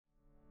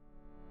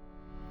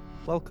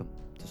Welcome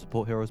to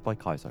Support Heroes by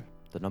Kaizo,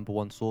 the number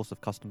one source of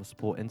customer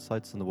support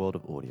insights in the world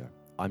of audio.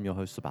 I'm your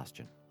host,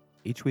 Sebastian.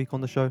 Each week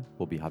on the show,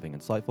 we'll be having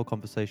insightful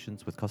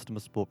conversations with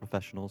customer support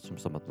professionals from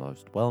some of the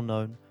most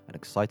well-known and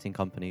exciting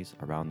companies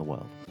around the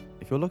world.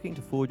 If you're looking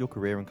to forward your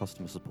career in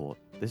customer support,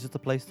 this is the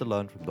place to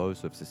learn from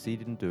those who have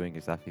succeeded in doing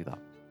exactly that.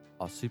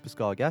 Our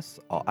superstar guests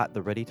are at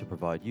the ready to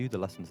provide you the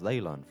lessons they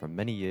learned from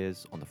many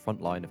years on the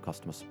front line of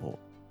customer support.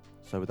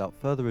 So without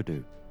further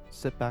ado,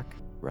 sit back,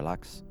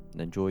 relax, and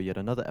enjoy yet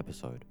another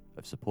episode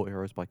of Support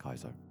Heroes by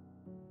Kaizo.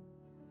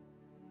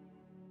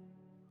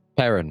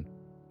 Perrin,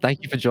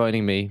 thank you for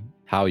joining me.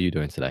 How are you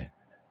doing today?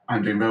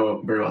 I'm doing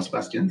very well,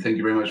 Sebastian. Thank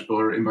you very much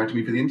for inviting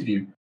me for the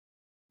interview.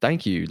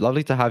 Thank you.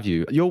 Lovely to have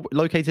you. You're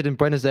located in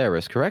Buenos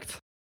Aires, correct?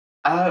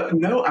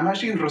 No, I'm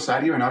actually in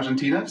Rosario in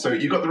Argentina, so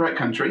you got the right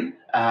country.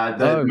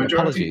 The majority,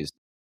 apologies.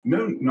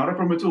 No, not a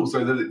problem at all.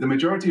 So the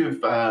majority of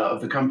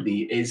the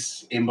company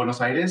is in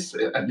Buenos Aires,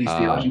 at least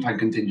the Argentine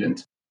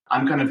contingent.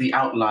 I'm kind of the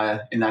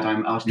outlier in that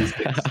I'm out in the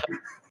sticks.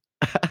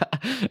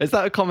 Is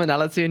that a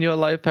commonality in your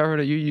life, Perrin?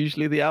 Are you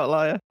usually the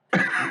outlier?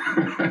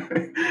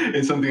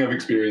 It's something I've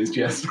experienced,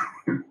 yes.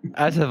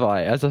 As have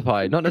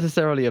I. Not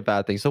necessarily a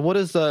bad thing. So what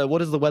is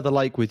the weather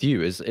like with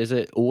you? Is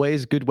it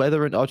always good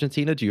weather in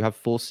Argentina? Do you have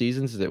 4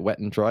 seasons? Is it wet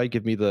and dry?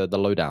 Give me the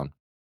lowdown.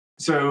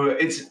 So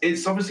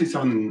it's obviously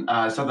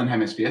southern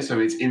hemisphere, so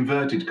it's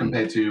inverted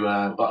compared to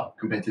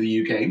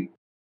the UK.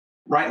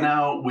 Right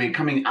now, we're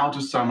coming out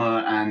of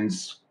summer and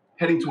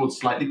heading towards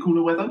slightly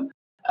cooler weather.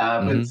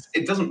 But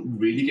it doesn't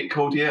really get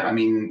cold here. I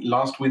mean,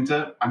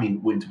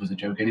 winter was a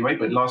joke anyway,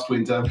 but last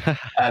winter,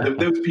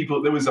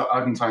 there was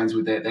Argentines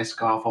with their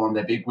scarf on,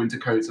 their big winter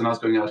coats, and I was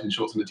going out in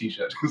shorts and a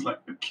t-shirt. I was like,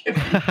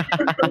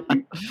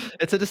 okay.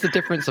 It's just a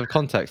difference of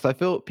context. I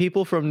feel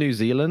people from New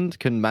Zealand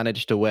can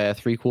manage to wear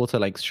 3/4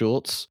 length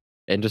shorts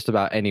in just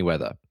about any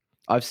weather.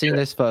 I've seen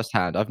this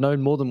firsthand. I've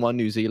known more than one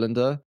New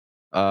Zealander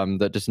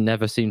that just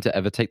never seemed to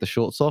ever take the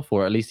shorts off,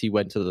 or at least he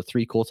went to the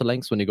 3/4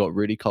 lengths when it got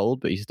really cold,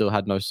 but he still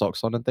had no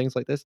socks on and things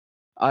like this.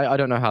 I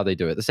don't know how they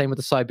do it. The same with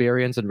the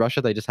Siberians in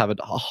Russia. They just have a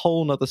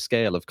whole nother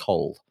scale of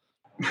cold.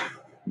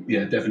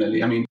 Yeah,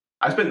 definitely. I mean,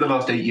 I spent the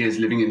last 8 years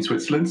living in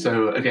Switzerland,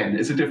 so again,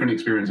 it's a different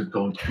experience of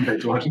cold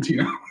compared to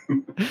Argentina.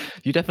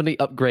 You definitely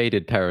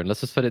upgraded, Perrin.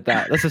 Let's just put it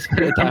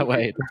that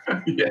way.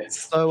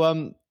 Yes.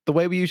 So, the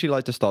way we usually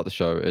like to start the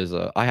show is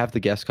I have the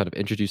guests kind of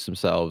introduce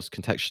themselves,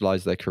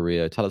 contextualize their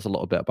career, tell us a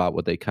little bit about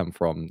where they come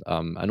from,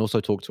 and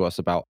also talk to us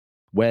about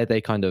where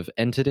they kind of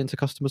entered into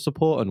customer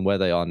support and where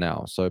they are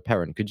now. So,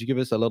 Perrin, could you give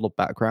us a little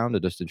background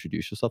and just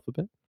introduce yourself a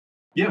bit?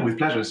 Yeah, with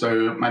pleasure.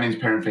 So my name's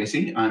Perrin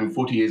Facey. I'm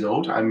 40 years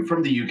old. I'm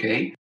from the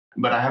UK,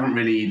 but I haven't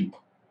really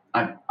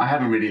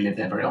lived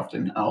there very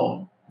often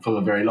or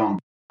for very long.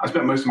 I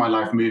spent most of my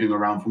life moving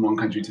around from one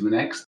country to the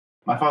next.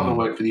 My father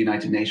worked for the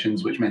United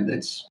Nations, which meant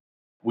that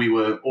we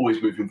were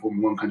always moving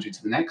from one country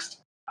to the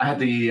next. I had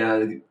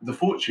the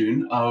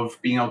fortune of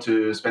being able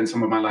to spend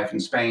some of my life in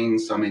Spain,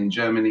 some in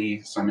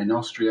Germany, some in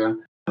Austria.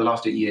 The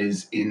last 8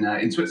 years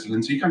in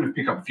Switzerland. So you kind of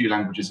pick up a few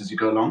languages as you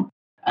go along,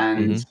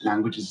 and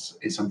language is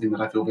something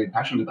that I feel very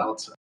passionate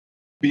about.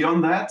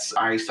 Beyond that,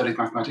 I studied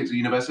mathematics at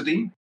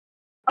university.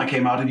 I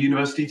came out of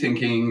university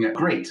thinking,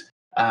 great,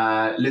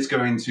 let's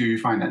go into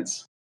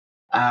finance.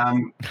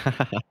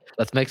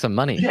 Let's make some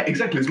money. Yeah,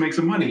 exactly. Let's make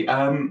some money.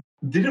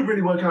 Didn't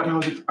really work out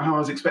how I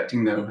was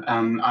expecting, though.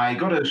 I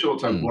got a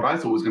short-term, what I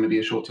thought was going to be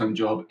a short-term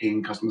job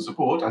in customer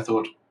support. I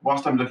thought,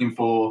 whilst I'm looking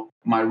for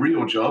my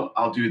real job,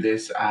 I'll do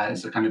this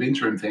as a kind of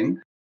interim thing.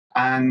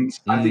 And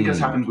I think, as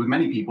happened with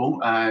many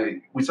people,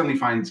 I suddenly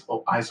found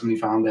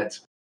that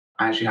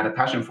I actually had a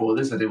passion for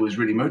this, that it was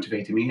really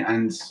motivating me,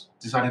 and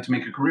decided to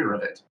make a career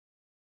of it.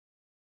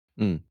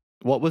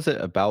 What was it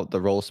about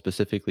the role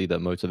specifically that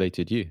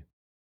motivated you?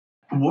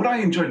 What I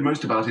enjoyed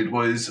most about it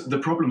was the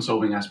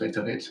problem-solving aspect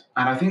of it.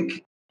 And I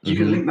think you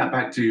can link that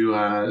back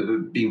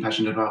to being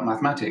passionate about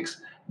mathematics.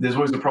 There's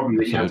always a problem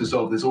that you have to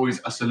solve. There's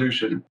always a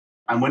solution.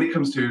 And when it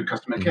comes to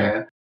customer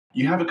care,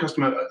 you have a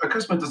customer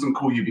doesn't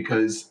call you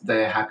because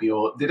they're happy,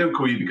 or they don't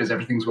call you because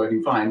everything's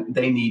working fine.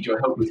 They need your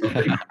help with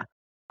something.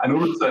 And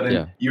all of a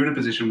sudden, you're in a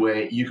position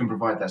where you can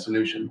provide that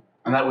solution.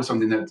 And that was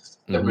something that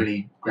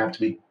really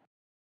grabbed me.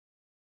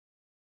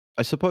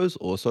 I suppose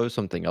also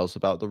something else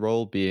about the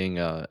role being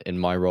in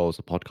my role as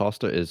a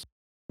podcaster is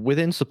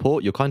within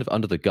support, you're kind of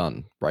under the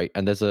gun, right?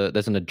 And there's an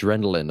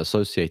adrenaline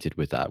associated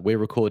with that. We're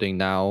recording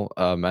now,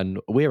 and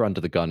we're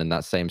under the gun in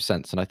that same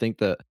sense. And I think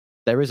that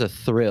there is a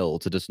thrill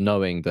to just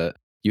knowing that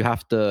you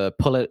have to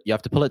pull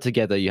it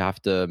together, you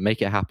have to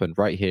make it happen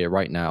right here,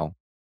 right now.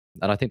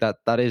 And I think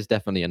that is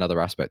definitely another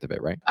aspect of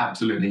it, right?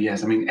 Absolutely,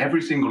 yes. I mean,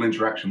 every single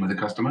interaction with a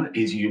customer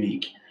is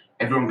unique.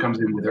 Everyone comes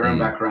in with their own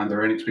background,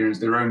 their own experience,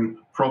 their own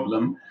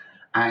problem,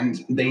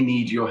 and they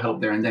need your help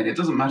there and then. It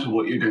doesn't matter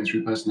what you're going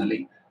through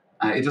personally.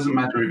 It doesn't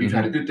matter if you've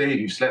had a good day, if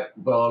you've slept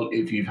well,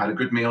 if you've had a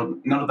good meal.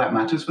 None of that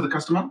matters for the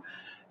customer.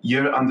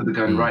 You're under the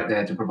gun right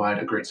there to provide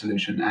a great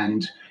solution.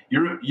 And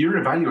you're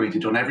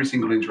evaluated on every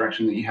single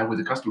interaction that you have with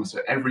the customer.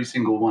 So every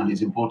single one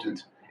is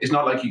important. It's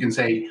not like you can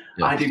say,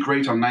 I did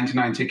great on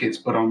 99 tickets,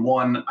 but on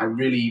one, I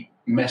really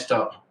messed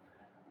up.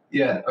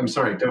 Yeah, I'm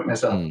sorry, don't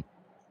mess up. Mm,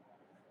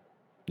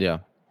 yeah.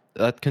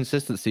 That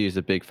consistency is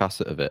a big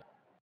facet of it.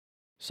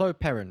 So,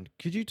 Perrin,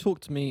 could you talk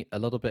to me a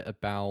little bit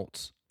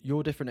about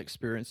your different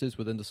experiences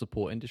within the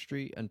support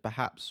industry and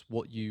perhaps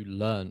what you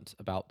learned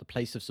about the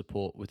place of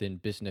support within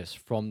business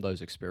from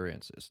those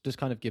experiences? Just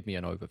kind of give me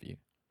an overview.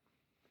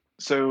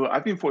 So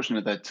I've been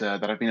fortunate that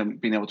I've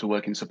been able to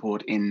work in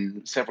support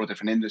in several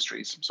different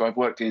industries. So I've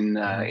worked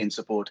Hmm. in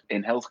support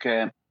in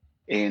healthcare,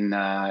 in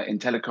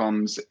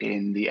telecoms,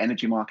 in the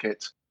energy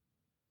market,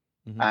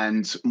 Hmm.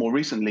 and more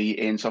recently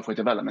in software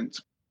development.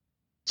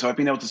 So I've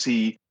been able to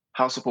see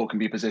how support can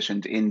be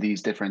positioned in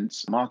these different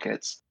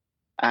markets.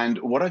 And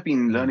what I've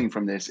been Mm, learning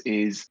from this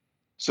is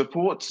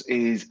support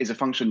is a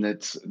function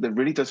that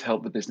really does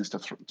help the business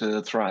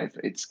to thrive.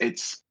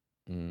 It's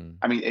mm,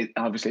 I mean,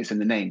 obviously it's in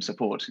the name,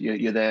 support.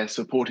 You're there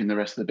supporting the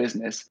rest of the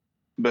business,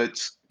 but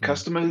mm.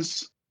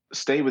 customers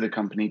stay with the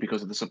company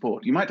because of the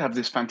support. You might have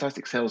this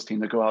fantastic sales team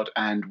that go out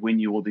and win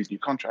you all these new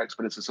contracts,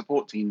 but it's a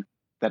support team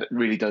that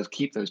really does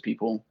keep those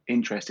people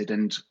interested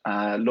and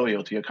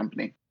loyal to your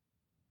company.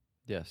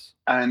 Yes.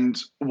 And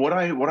what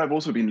I've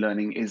also been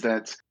learning is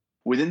that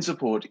within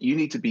support, you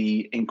need to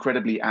be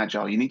incredibly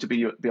agile. You need to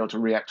be able to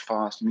react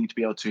fast. You need to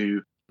be able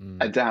to Mm,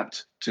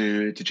 adapt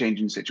to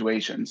changing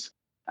situations.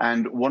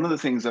 And one of the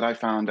things that I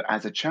found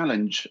as a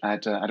challenge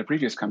at a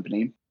previous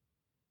company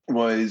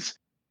was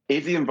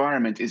if the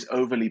environment is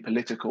overly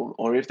political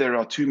or if there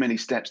are too many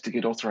steps to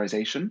get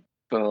authorization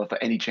for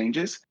any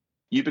changes,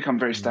 you become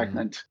very mm.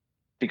 stagnant.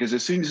 Because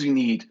as soon as you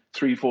need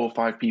three, four,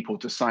 five people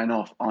to sign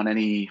off on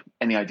any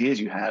ideas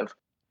you have,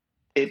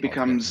 it It's hard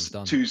to get things becomes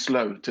done. too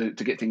slow to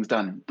get things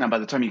done. And by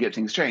the time you get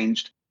things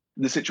changed,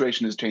 the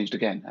situation has changed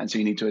again. And so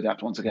you need to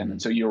adapt once again. And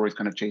Mm, so you're always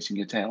kind of chasing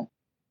your tail.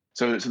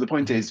 So the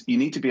point hmm. is, you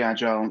need to be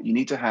agile. You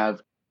need to have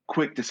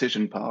quick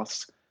decision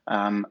paths,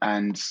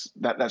 and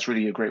that's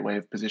really a great way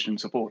of positioning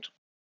support.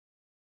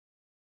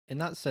 In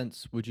that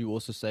sense, would you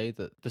also say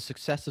that the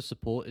success of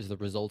support is the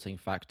resulting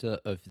factor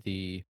of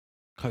the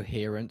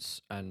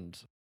coherence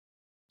and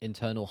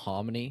internal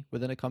harmony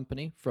within a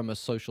company from a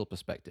social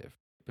perspective?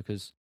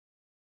 Because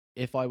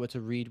if I were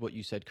to read what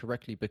you said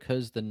correctly,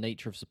 because the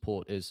nature of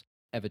support is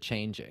ever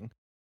changing,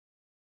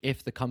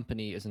 if the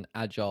company isn't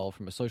agile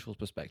from a social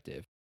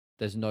perspective,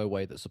 there's no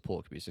way that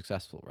support could be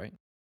successful, right?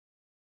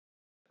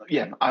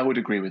 Yeah, I would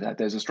agree with that.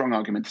 There's a strong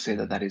argument to say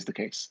that Mm, that is the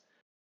case.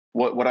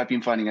 What I've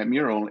been finding at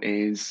Mural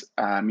is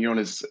Mural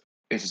is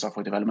a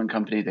software development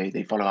company.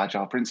 They follow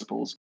agile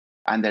principles,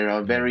 and there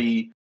are mm.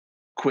 very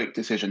quick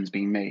decisions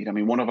being made. I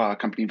mean, one of our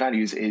company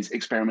values is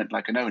experiment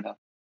like an owner.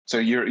 So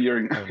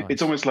you're Oh,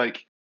 it's nice. almost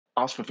like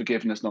ask for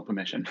forgiveness, not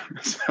permission.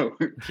 So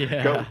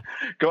go Yeah.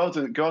 go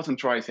out and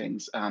try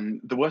things.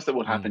 The worst that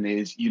will Mm, happen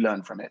is you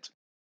learn from it.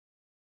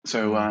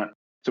 So mm,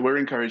 so we're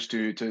encouraged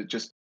to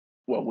just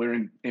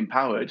we're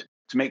empowered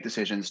to make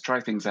decisions, try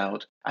things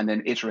out, and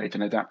then iterate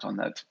and adapt on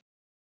that.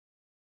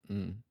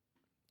 mm.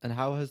 And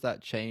how has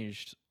that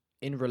changed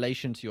in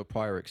relation to your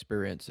prior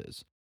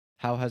experiences?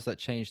 How has that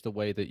changed the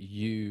way that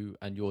you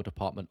and your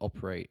department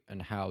operate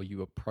and how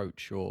you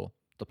approach your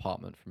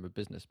department from a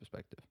business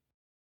perspective?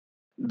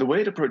 The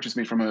way it approaches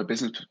me from a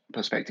business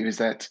perspective is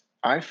that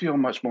I feel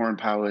much more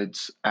empowered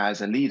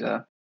as a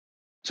leader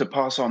to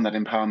pass on that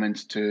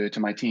empowerment to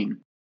my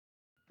team.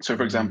 So,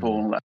 for Mm,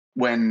 example,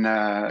 when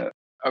a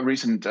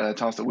recent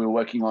task that we were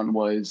working on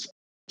was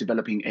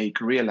developing a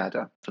career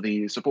ladder for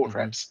the support hmm.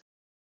 reps.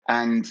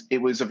 And it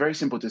was a very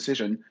simple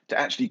decision to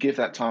actually give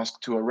that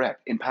task to a rep,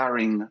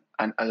 empowering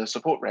a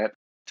support rep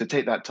to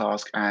take that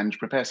task and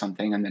prepare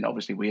something. And then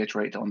obviously we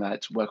iterate on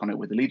that, work on it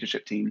with the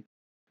leadership team.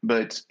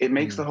 But it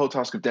makes the Mm, whole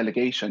task of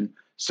delegation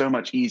so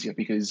much easier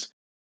because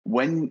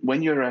when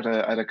you're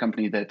at a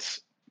company that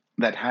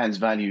has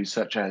values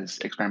such as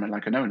experiment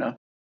like an owner,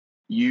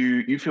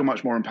 you feel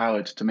much more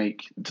empowered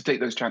to take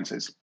those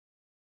chances.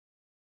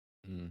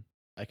 mm.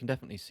 I can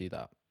definitely see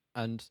that.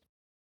 And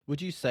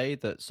would you say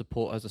that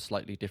support has a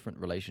slightly different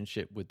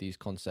relationship with these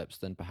concepts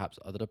than perhaps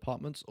other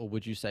departments? Or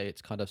would you say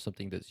it's kind of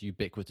something that's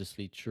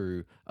ubiquitously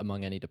true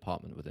among any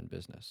department within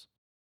business?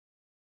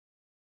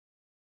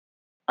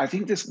 I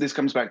think this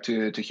comes back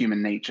to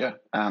human nature.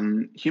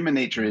 Human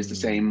nature is the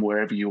same Mm,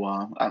 wherever you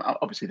are.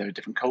 Obviously, there are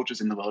different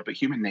cultures in the world, but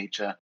human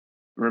nature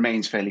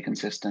remains fairly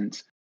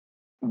consistent.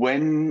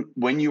 When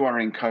you are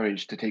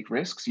encouraged to take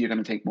risks, you're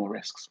going to take more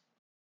risks.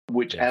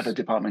 Whichever yes.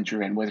 department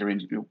you're in, whether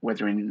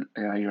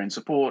you're in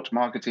support,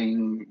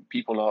 marketing,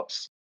 people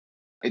ops,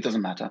 it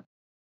doesn't matter.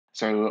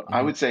 So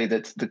I Hmm. would say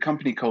that the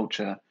company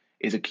culture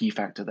is a key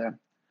factor there,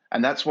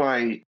 and that's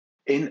why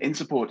in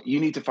support you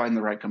need to find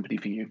the right company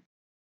for you.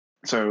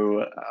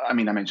 So, I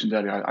mean, I mentioned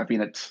earlier, I've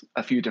been at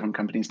a few different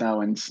companies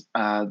now, and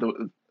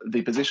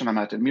the position I'm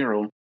at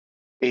Mural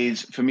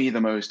is for me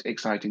the most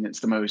exciting. It's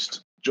the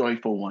most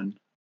joyful one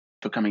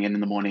for coming in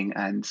the morning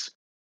and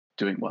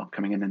doing well.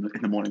 Coming in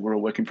the morning, we're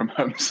all working from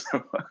home,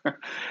 so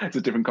it's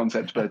a different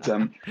concept. But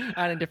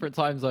And in different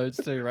time zones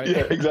too, right?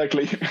 yeah,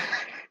 exactly.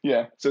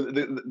 Yeah. So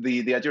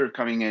the idea of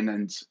coming in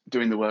and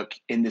doing the work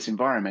in this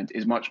environment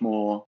is much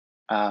more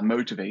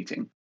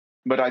motivating.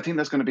 But I think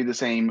that's going to be the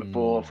same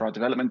for Mm, our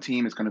development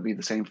team. It's going to be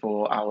the same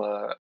for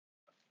our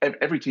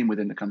every team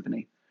within the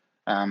company.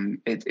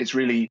 It's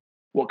really,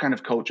 what kind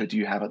of culture do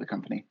you have at the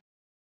company?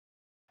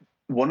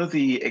 One of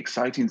the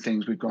exciting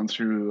things we've gone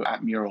through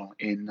at Mural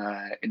in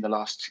the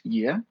last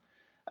year,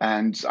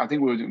 and I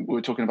think we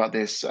were talking about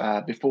this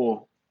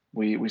before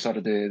we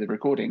started the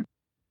recording,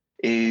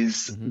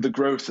 is hmm. the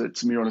growth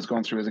that Mural has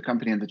gone through as a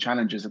company and the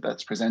challenges that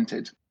that's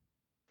presented.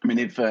 I mean,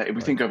 if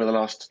we think Right. over the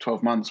last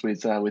 12 months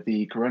with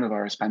the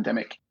coronavirus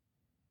pandemic,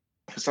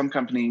 for some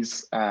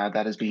companies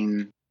that has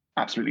been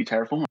absolutely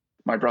terrible.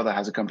 My brother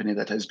has a company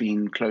that has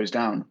been closed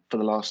down for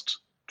the last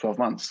 12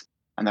 months,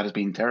 and that has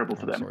been terrible Oh,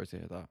 for I'm them. sorry to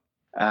hear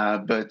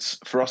that. But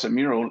for us at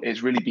Mural,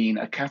 it's really been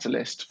a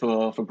catalyst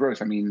for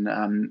growth. I mean,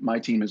 my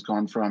team has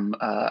gone from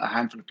a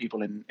handful of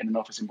people in an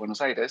office in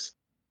Buenos Aires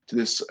to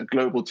this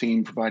global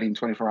team providing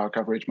 24-hour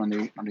coverage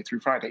Monday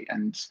through Friday,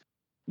 and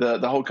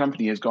the whole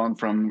company has gone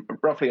from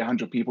roughly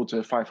 100 people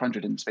to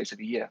 500 in the space of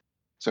a year.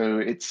 So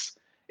it's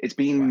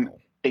been Wow.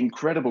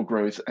 incredible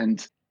growth,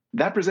 and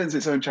that presents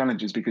its own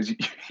challenges because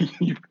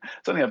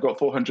suddenly I've got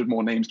 400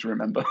 more names to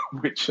remember,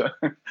 which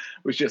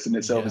just in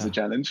itself is a Yeah.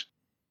 challenge.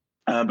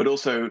 But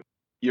also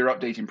your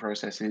updating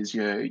processes,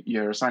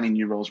 you're assigning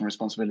new roles and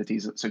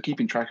responsibilities. So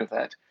keeping track of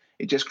that,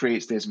 it just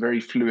creates this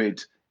very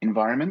fluid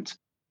environment,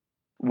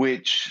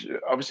 which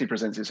obviously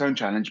presents its own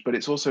challenge, but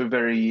it's also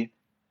very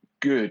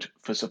good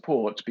for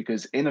support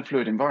because in a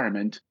fluid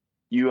environment,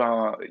 you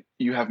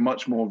have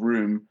much more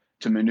room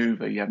to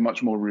maneuver. You have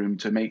much more room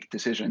to make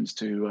decisions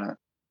to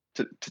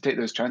take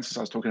those chances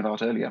I was talking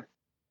about earlier.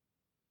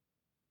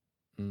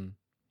 Mm.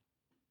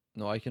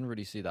 No, I can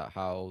really see that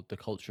how the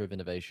culture of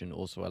innovation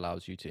also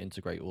allows you to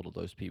integrate all of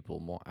those people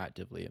more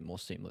actively and more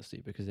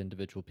seamlessly because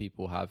individual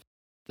people have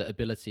the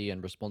ability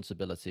and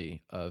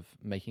responsibility of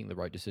making the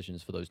right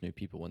decisions for those new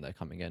people when they're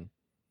coming in.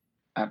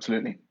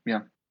 Absolutely,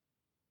 yeah.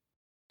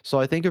 So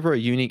I think a very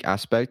unique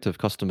aspect of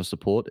customer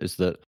support is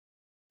that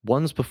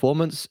one's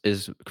performance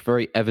is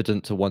very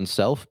evident to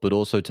oneself, but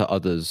also to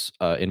others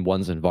in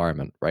one's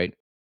environment, right?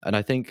 And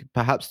I think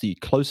perhaps the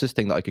closest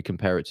thing that I could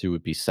compare it to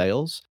would be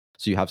sales.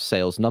 So you have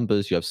sales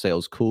numbers, you have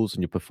sales calls,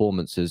 and your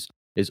performance is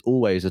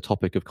always a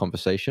topic of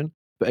conversation.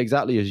 But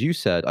exactly as you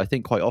said, I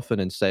think quite often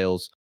in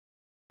sales,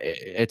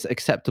 it's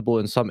acceptable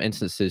in some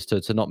instances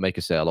to not make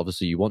a sale.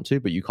 Obviously, you want to,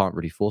 but you can't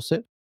really force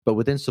it. But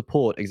within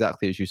support,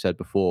 exactly as you said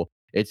before,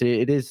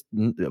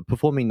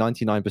 performing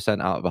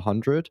 99% out of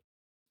 100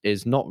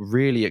 is not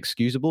really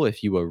excusable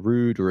if you were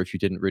rude or if you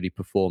didn't really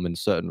perform in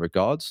certain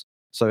regards.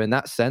 So in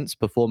that sense,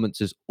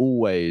 performance is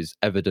always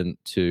evident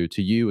to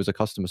you as a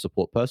customer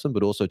support person,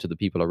 but also to the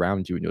people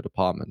around you in your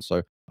department.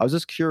 So I was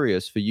just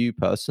curious for you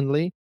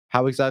personally,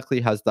 how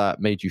exactly has that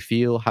made you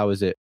feel? How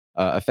has it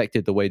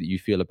affected the way that you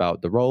feel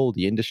about the role,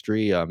 the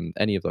industry,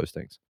 any of those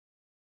things?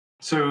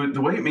 So the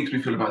way it makes me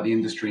feel about the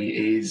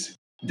industry is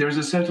there's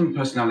a certain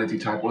personality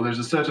type, or there's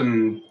a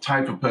certain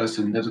type of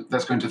person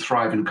that's going to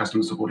thrive in a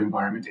customer support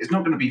environment. It's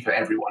not going to be for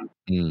everyone.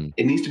 Mm,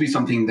 It needs to be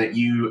something that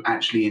you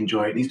actually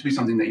enjoy. It needs to be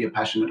something that you're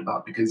passionate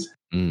about. Because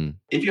mm,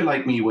 if you're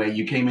like me, where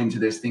you came into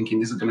this thinking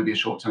this is going to be a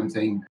short term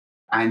thing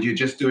and you're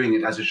just doing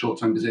it as a short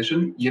term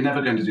position, you're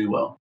never going to do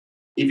well.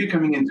 If you're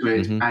coming into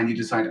it hmm. and you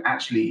decide,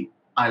 actually,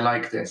 I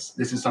like this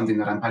is something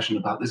that I'm passionate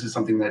about, this is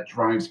something that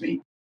drives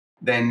me,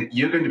 then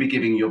you're going to be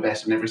giving your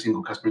best in every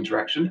single customer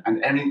interaction.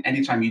 And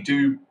anytime you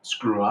do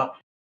screw up,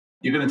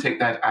 you're going to take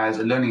that as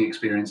a learning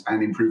experience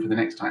and improve for the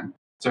next time.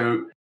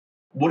 So,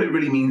 what it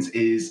really means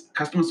is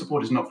customer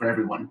support is not for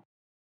everyone.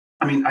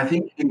 I mean, I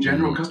think in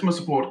general, Mm, customer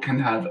support can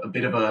have a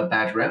bit of a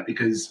bad rep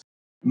because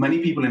many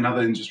people in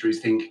other industries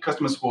think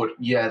customer support,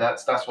 yeah,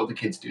 that's what the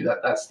kids do.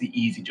 That's the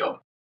easy job.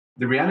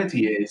 The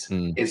reality is,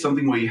 mm, it's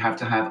something where you have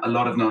to have a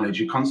lot of knowledge.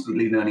 You're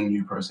constantly learning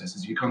new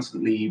processes. You're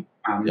constantly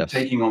yes,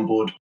 taking on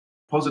board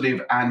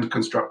positive and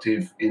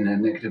constructive, in a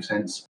negative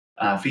sense,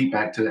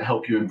 feedback to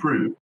help you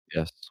improve.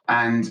 yes.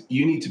 And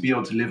you need to be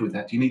able to live with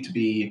that. You need to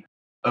be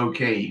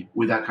okay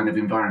with that kind of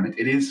environment.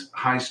 It is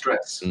high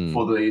stress Mm.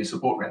 for the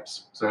support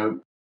reps. So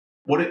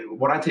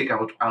what I take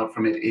out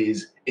from it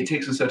is it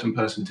takes a certain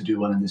person to do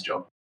well in this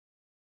job.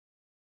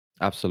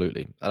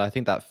 Absolutely. And I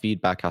think that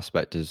feedback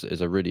aspect is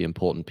a really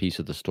important piece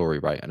of the story,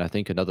 right? And I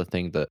think another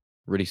thing that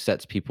really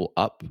sets people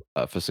up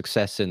for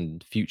success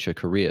in future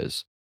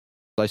careers.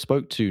 I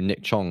spoke to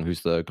Nick Chong,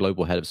 who's the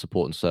global head of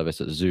support and service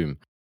at Zoom.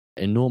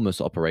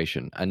 Enormous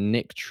operation. And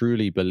Nick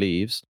truly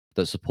believes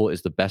that support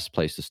is the best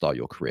place to start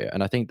your career.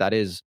 And I think that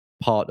is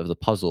part of the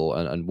puzzle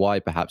and why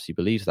perhaps he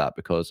believes that,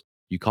 because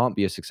you can't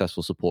be a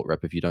successful support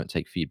rep if you don't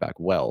take feedback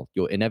well.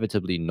 You're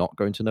inevitably not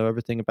going to know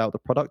everything about the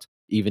product.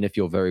 Even if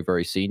you're very,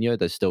 very senior,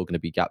 there's still going to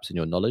be gaps in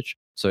your knowledge.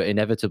 So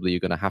inevitably, you're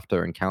going to have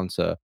to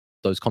encounter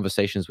those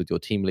conversations with your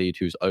team lead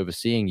who's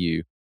overseeing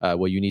you,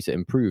 where you need to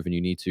improve and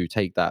you need to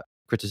take that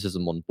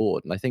criticism on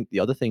board. And I think the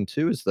other thing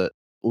too is that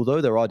although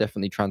there are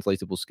definitely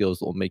translatable skills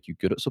that will make you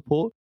good at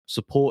support,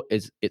 support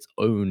is its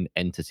own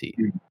entity.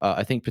 Mm.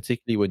 I think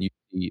particularly when you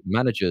see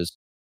managers,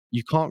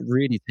 you can't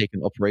really take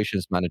an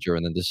operations manager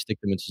and then just stick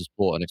them into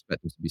support and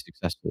expect them to be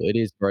successful. It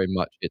is very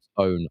much its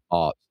own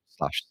art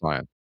slash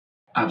science.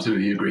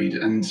 Absolutely agreed.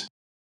 And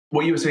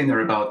what you were saying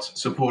there about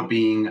support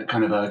being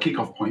kind of a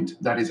kickoff point,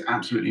 that is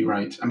absolutely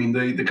right. I mean,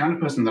 the kind of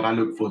person that I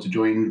look for to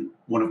join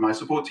one of my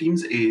support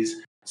teams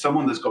is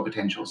someone that's got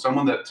potential,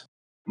 someone that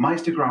might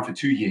stick around for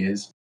 2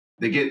 years.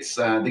 They get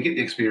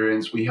the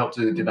experience. We help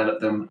to develop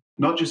them,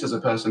 not just as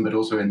a person, but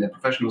also in their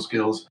professional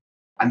skills,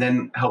 and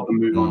then help them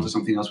move on to Mm.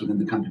 something else within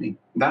the company.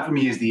 That for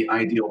me is the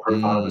ideal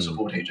profile of a Mm.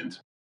 support agent.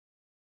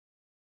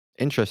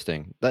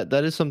 Interesting.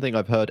 That is something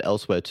I've heard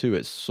elsewhere too.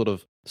 It's sort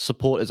of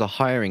support is a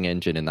hiring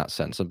engine in that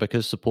sense, and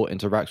because support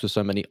interacts with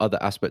so many other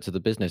aspects of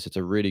the business, it's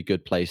a really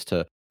good place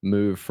to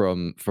move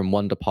from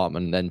one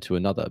department and then to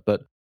another.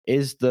 But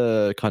is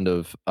the kind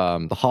of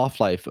the half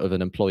life of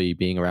an employee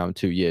being around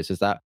 2 years, is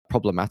that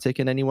problematic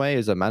in any way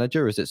as a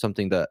manager? Is it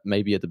something that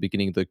maybe at the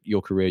beginning of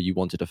your career you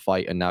wanted to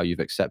fight and now you've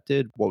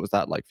accepted? What was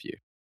that like for you?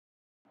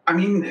 I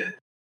mean,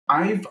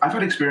 I've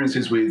had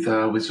experiences with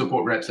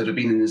support reps that have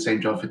been in the same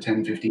job for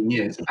 10, 15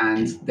 years,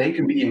 and they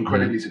can be Hmm.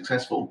 incredibly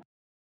successful.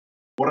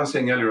 What I was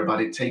saying earlier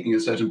about it taking a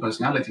certain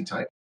personality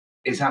type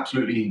is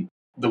absolutely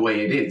the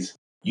way it is.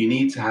 You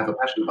need to have a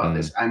passion about Mm.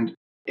 this. And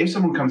if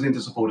someone comes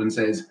into support and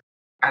says,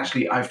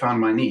 actually, I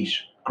found my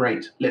niche,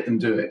 great, let them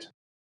do it.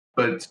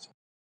 But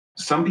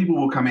some people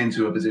will come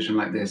into a position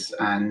like this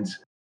and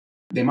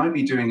they might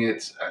be doing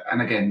it,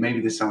 and again,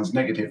 maybe this sounds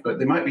negative, but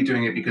they might be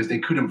doing it because they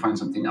couldn't find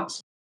something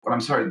else. But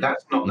I'm sorry,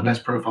 that's not the Hmm.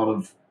 best profile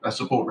of a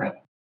support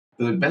rep.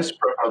 The best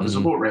profile of a Hmm.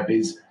 support rep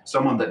is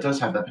someone that does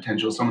have that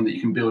potential, someone that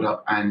you can build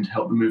up and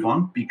help them move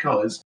on,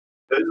 because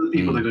those are the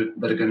people Mm.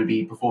 that are going to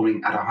be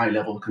performing at a high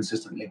level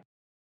consistently.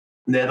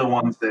 They're the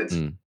ones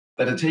Mm.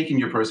 that are taking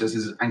your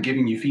processes and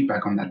giving you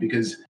feedback on that.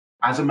 Because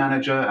as a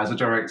manager, as a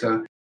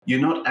director, you're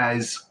not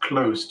as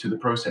close to the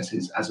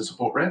processes as a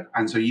support rep,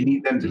 and so you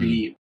need them to Mm.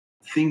 be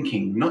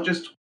thinking, not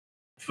just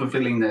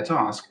fulfilling their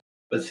task,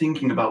 but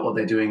thinking about what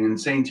they're doing and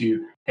saying to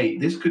you, "Hey,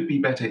 this could be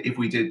better if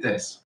we did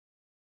this."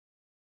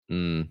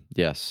 Mm,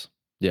 yes.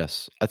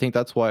 Yes. I think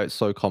that's why it's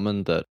so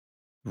common that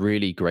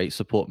really great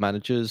support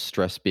managers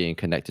stress being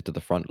connected to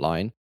the front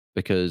line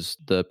because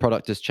the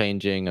product is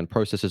changing and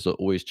processes are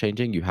always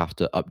changing. You have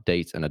to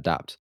update and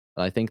adapt.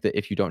 And I think that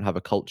if you don't have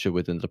a culture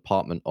within the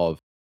department of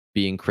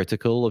being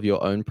critical of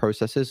your own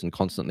processes and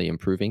constantly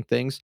improving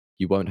things,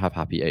 you won't have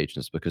happy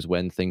agents because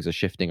when things are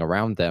shifting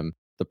around them,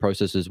 the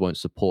processes won't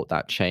support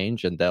that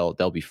change and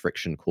there'll be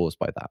friction caused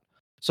by that.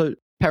 So,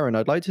 Perrin,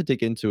 I'd like to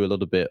dig into a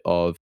little bit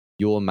of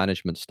your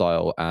management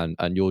style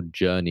and your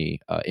journey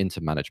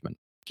into management.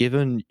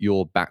 Given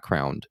your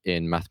background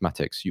in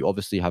mathematics, you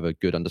obviously have a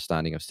good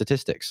understanding of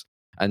statistics,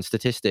 and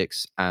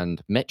statistics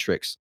and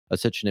metrics are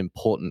such an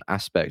important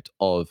aspect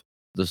of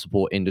the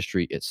support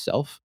industry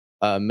itself.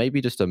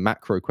 Maybe just a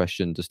macro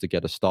question just to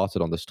get us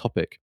started on this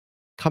topic.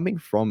 Coming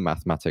from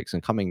mathematics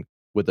and coming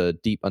with a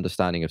deep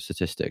understanding of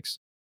statistics,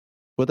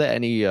 were there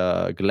any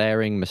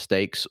glaring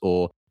mistakes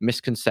or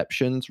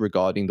misconceptions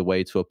regarding the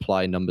way to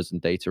apply numbers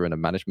and data in a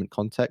management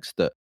context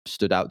that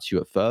stood out to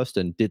you at first?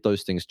 And did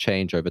those things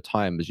change over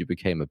time as you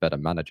became a better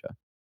manager?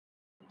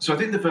 So I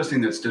think the first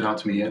thing that stood out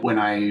to me when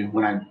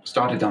I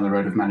started down the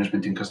road of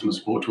management in customer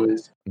support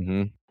was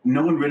Hmm.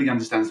 no one really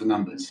understands the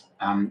numbers.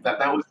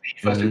 That was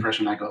the first Hmm.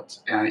 impression I got.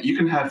 You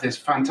can have this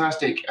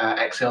fantastic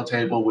Excel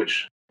table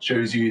which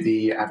shows you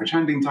the average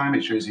handling time,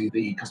 it shows you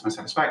the customer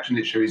satisfaction,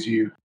 it shows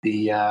you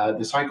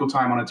the cycle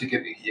time on a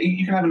ticket.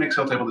 You can have an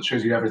Excel table that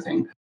shows you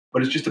everything,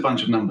 but it's just a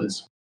bunch of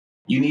numbers.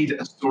 You need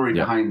a story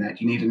Yeah. behind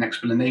that. You need an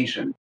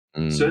explanation.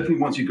 Mm. Certainly,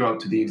 once you go up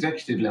to the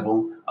executive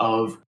level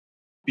of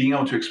being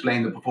able to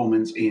explain the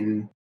performance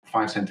in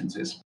 5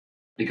 sentences,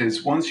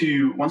 because once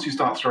you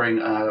start throwing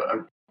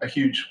a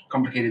huge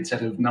complicated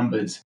set of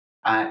numbers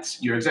at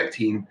your exec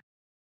team,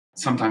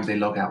 sometimes they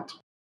log out.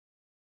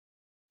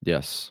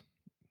 Yes.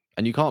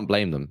 And you can't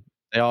blame them.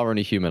 They are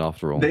only human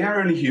after all. They are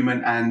only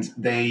human, and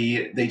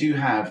they do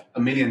have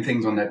a million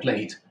things on their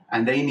plate,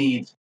 and they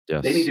need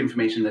Yes.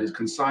 information that is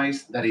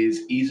concise, that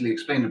is easily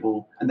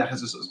explainable, and that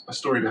has a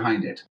story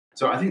behind it.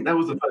 So I think that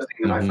was the first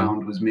thing that I Hmm.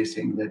 found was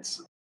missing. That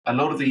a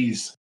lot of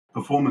these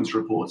performance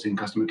reports in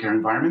customer care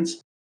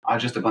environments are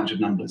just a bunch of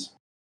numbers.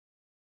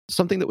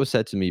 Something that was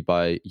said to me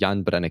by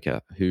Jan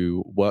Brennecke,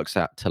 who works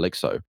at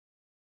Telixo,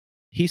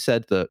 he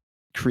said that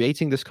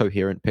creating this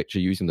coherent picture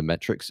using the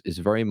metrics is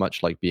very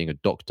much like being a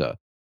doctor.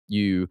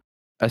 You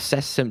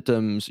assess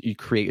symptoms, you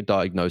create a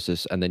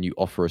diagnosis, and then you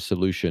offer a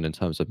solution in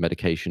terms of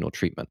medication or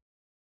treatment.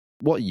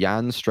 What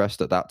Jan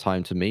stressed at that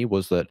time to me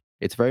was that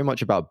it's very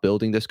much about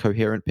building this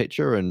coherent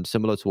picture. And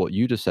similar to what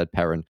you just said,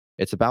 Perrin,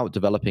 it's about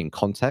developing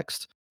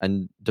context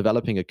and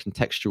developing a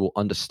contextual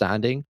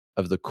understanding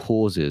of the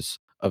causes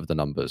of the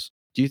numbers.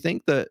 Do you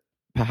think that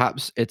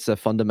perhaps it's a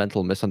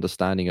fundamental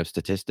misunderstanding of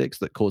statistics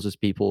that causes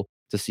people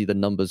to see the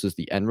numbers as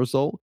the end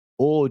result?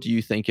 Or do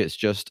you think it's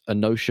just a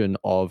notion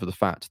of the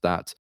fact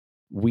that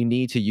we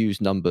need to use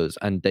numbers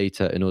and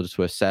data in order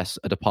to assess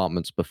a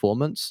department's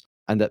performance?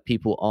 And that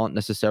people aren't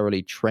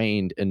necessarily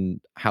trained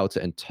in how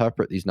to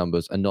interpret these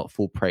numbers and not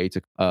fall prey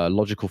to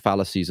logical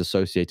fallacies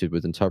associated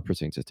with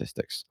interpreting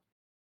statistics.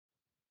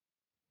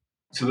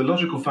 So the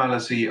logical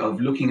fallacy of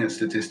looking at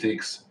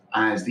statistics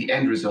as the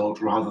end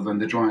result rather than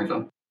the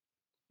driver.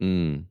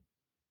 Mm.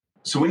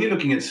 So when you're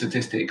looking at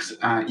statistics,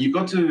 you've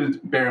got to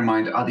bear in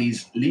mind, are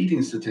these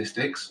leading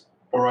statistics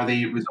or are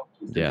they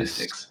resulting Yes.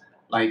 statistics?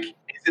 Like,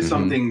 is this Hmm.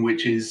 something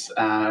which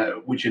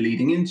you're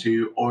leading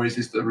into, or is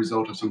this the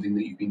result of something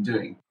that you've been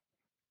doing?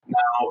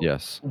 Now,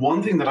 Yes.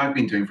 one thing that I've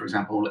been doing, for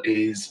example,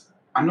 is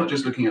I'm not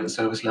just looking at the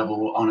service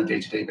level on a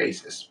day-to-day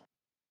basis.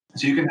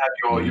 So you can have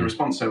your Hmm.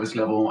 response service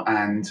level,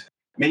 and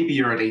maybe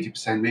you're at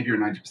 80%, maybe you're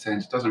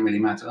 90%, it doesn't really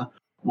matter.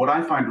 What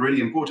I find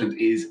really important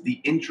is the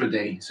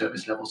intraday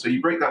service level. So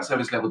you break that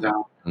service level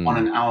down on Mm.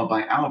 an hour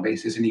by hour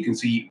basis, and you can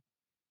see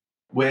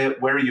where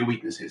are your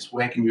weaknesses,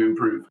 where can you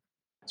improve.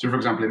 So, for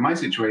example, in my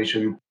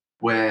situation,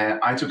 where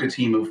I took a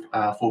team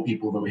of 4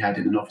 people that we had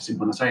in an office in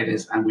Buenos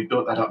Aires, and we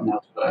built that up now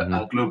to Hmm.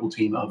 a global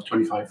team of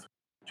 25,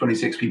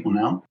 26 people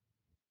now.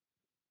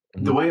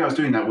 The Hmm. way I was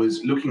doing that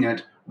was looking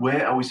at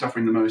where are we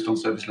suffering the most on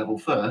service level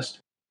first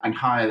and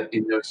hire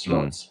in those Mm.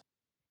 slots.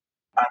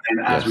 And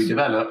then as we Yes.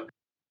 develop,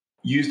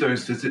 use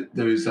those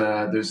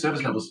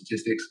service level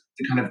statistics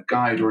to kind of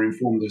guide or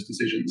inform those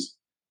decisions.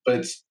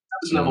 But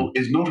service Mm. level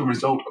is not a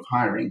result of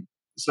hiring.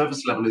 The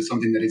service level is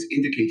something that is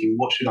indicating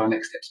what should our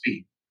next steps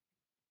be.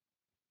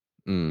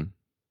 Mm.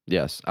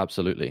 Yes,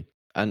 absolutely.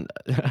 And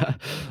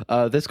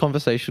this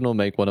conversation will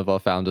make one of our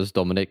founders,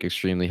 Dominic,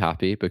 extremely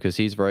happy because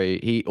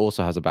he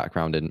also has a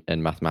background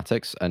in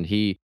mathematics and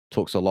he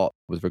talks a lot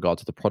with regard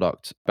to the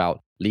product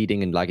about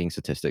leading and lagging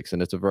statistics.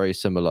 And it's a very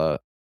similar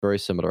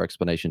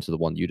explanation to the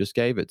one you just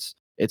gave. It's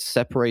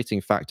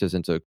separating factors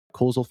into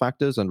causal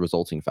factors and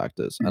resulting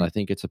factors. And I Mhm.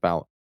 think it's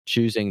about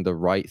choosing the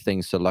right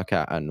things to look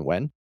at and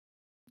when.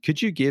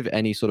 Could you give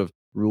any sort of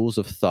rules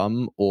of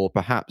thumb or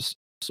perhaps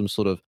some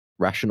sort of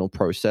rational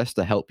process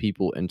to help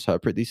people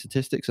interpret these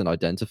statistics and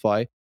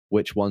identify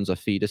which ones are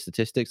feeder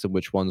statistics and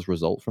which ones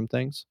result from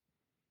things?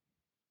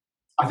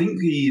 I think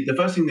the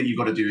first thing that you've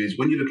got to do is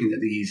when you're looking at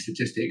these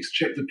statistics,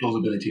 check the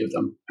plausibility of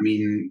them. I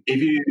mean,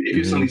 if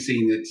you're Hmm. suddenly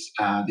seeing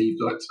that you've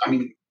got, I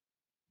mean,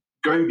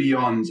 going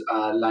beyond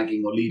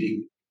lagging or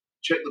leading,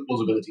 check the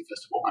plausibility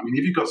first of all. I mean,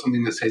 if you've got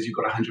something that says you've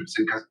got 100%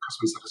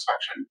 customer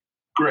satisfaction,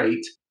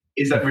 great.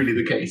 Is that really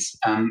the case?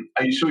 Are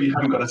you sure you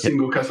haven't got a Yeah.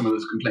 single customer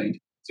that's complained?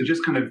 So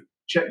just kind of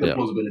check the Yeah.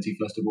 plausibility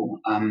first of all,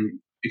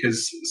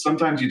 because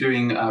sometimes you're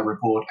doing a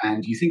report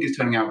and you think it's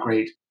turning out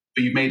great,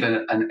 but you've made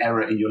an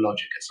error in your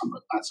logic at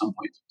some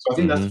point. So I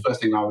think that's the Hmm.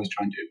 first thing I always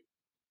try and do.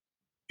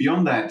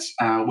 Beyond that,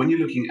 when you're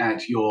looking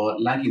at your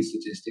lagging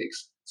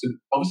statistics, so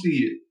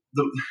obviously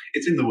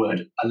it's in the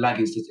word, a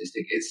lagging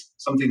statistic. It's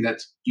something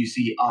that you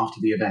see after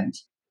the event.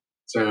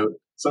 So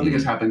something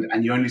has Mm. happened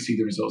and you only see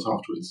the results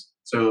afterwards.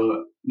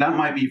 So that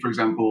might be, for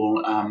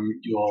example,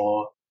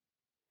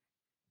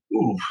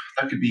 ooh,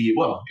 that could be,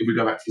 well, if we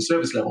go back to the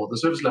service level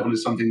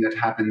is something that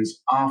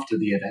happens after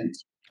the event,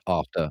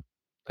 After.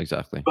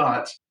 Exactly.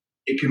 but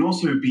it can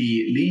also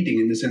be leading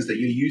in the sense that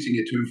you're using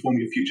it to inform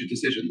your future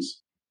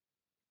decisions.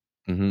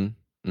 Hmm.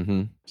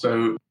 Hmm.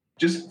 So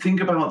just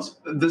think about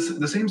this.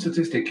 The same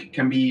statistic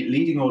can be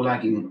leading or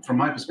lagging from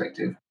my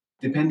perspective,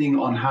 depending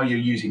on how you're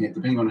using it,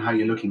 depending on how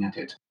you're looking at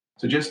it.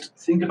 So just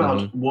think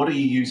about Hmm. what are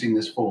you using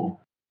this for?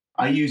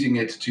 Are you using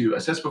it to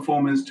assess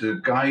performance,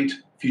 to guide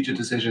future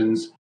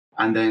decisions,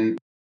 and then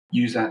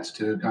use that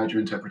to guide your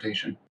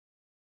interpretation?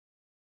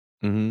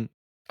 Hmm.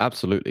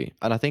 Absolutely.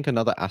 And I think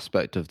another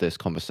aspect of this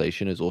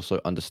conversation is also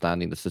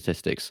understanding the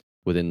statistics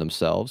within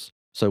themselves.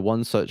 So,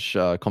 one such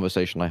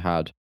conversation I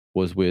had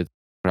was with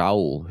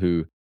Raul,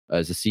 who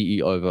is the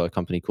CEO of a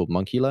company called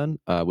MonkeyLearn,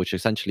 which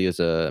essentially is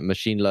a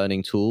machine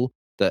learning tool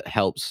that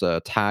helps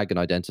tag and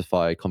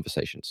identify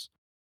conversations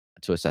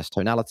to assess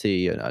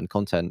tonality and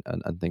content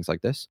and things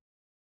like this.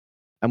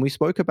 And we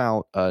spoke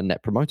about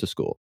Net Promoter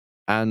Score.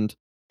 And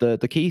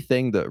the key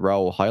thing that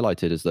Raul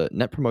highlighted is that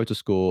Net Promoter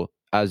Score,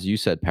 as you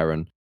said,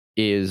 Perrin,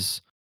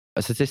 is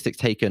a statistic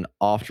taken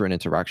after an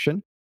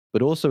interaction,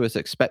 but also is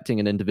expecting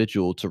an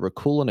individual to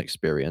recall an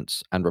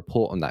experience and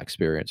report on that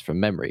experience from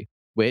memory,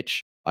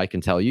 which I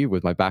can tell you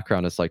with my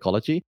background in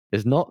psychology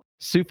is not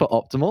super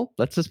optimal.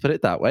 Let's just put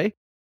it that way.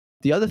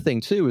 The other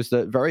thing too is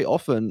that very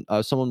often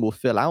someone will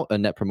fill out a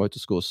Net Promoter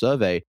Score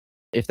survey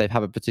if they've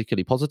had a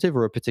particularly positive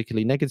or a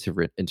particularly negative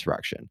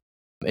interaction.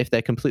 If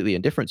they're completely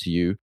indifferent to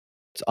you,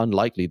 it's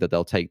unlikely that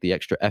they'll take the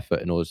extra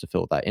effort in order to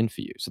fill that in for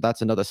you. So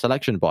that's another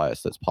selection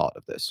bias that's part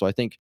of this. So I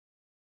think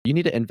you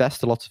need to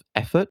invest a lot of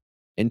effort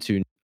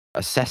into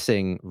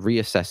assessing,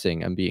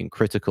 reassessing, and being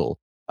critical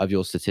of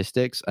your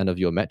statistics and of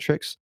your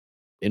metrics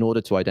in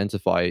order to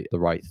identify the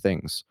right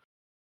things.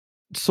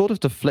 Sort of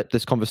to flip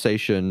this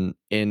conversation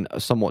in a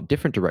somewhat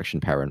different direction,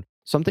 Perrin,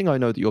 something I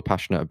know that you're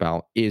passionate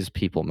about is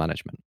people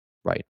management,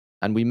 right?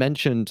 And we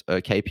mentioned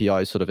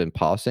KPIs sort of in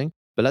passing,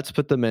 but let's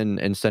put them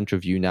in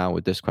central view now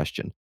with this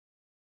question.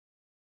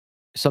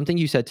 Something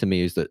you said to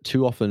me is that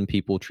too often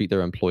people treat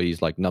their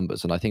employees like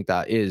numbers. And I think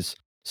that is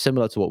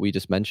similar to what we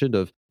just mentioned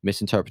of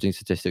misinterpreting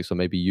statistics or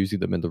maybe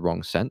using them in the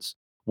wrong sense.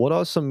 What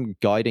are some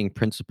guiding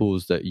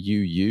principles that you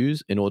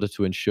use in order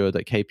to ensure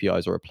that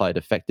KPIs are applied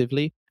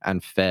effectively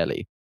and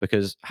fairly?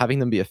 Because having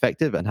them be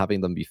effective and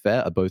having them be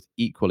fair are both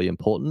equally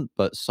important,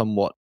 but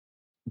somewhat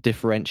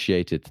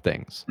differentiated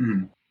things?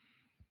 Mm.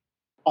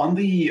 On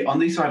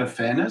the side of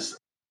fairness,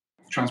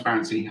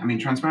 transparency. I mean,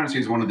 transparency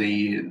is one of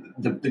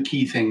the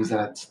key things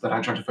that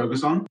I try to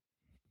focus on.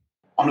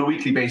 On a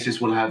weekly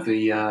basis, we'll have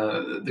the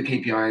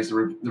KPIs,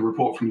 the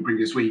report from the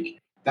previous week.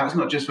 That's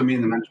not just for me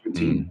and the management Mm,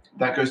 team.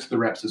 That goes to the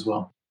reps as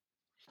well.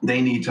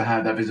 They need to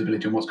have that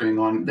visibility on what's going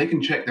on. They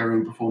can check their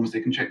own performance.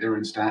 They can check their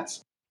own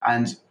stats,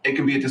 and it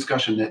can be a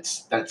discussion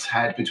that's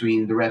had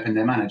between the rep and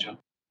their manager.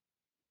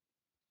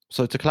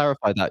 So to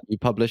clarify that, you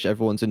publish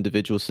everyone's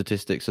individual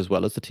statistics as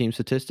well as the team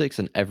statistics,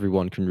 and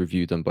everyone can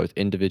review them both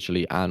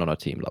individually and on a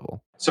team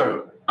level.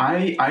 So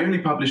I only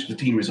publish the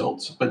team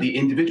results, but the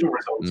individual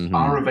results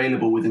are Hmm.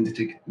 available within the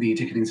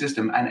ticketing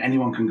system, and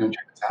anyone can go and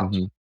check this out.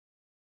 Hmm.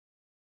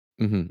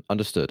 Hmm.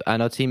 Understood.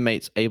 And are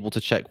teammates able to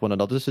check one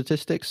another's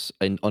statistics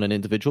on an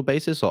individual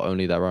basis or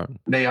only their own?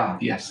 They are,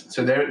 yes.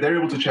 So they're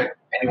able to check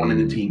anyone in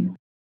the Mm, team.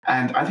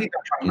 And I think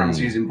that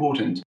transparency is mm,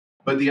 important.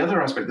 But the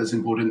other aspect that's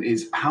important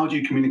is how do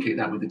you communicate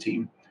that with the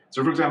team?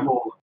 So, for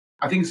example,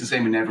 I think it's the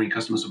same in every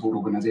customer support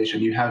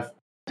organization. You have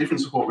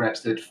different support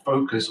reps that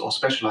focus or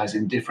specialize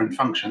in different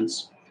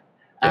functions.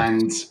 yes.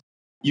 And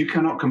you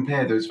cannot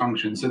compare those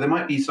functions. So there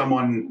might be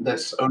someone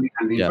that's only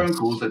handling phone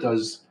calls Yes. that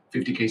does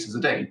 50 cases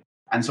a day,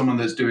 and someone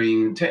that's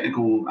doing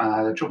technical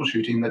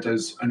troubleshooting that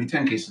does only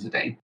 10 cases a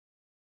day.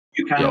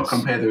 You cannot Yes.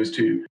 compare those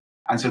two.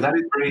 And so that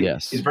is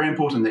it's Yes. very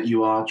important that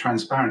you are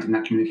transparent in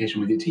that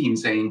communication with your team,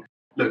 saying,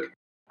 look,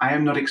 I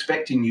am not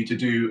expecting you to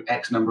do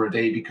X number a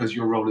day because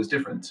your role is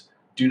different.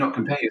 Do not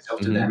compare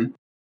yourself to Hmm. them.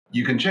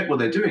 You can check what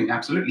they're doing.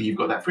 Absolutely, you've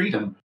got that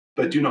freedom,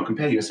 but do not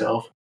compare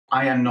yourself.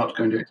 I am not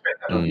going to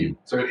expect that of Mm, you.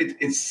 So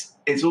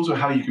it's also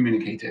how you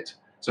communicate it.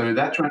 So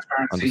that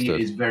transparency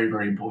understood. is very,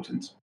 very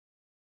important.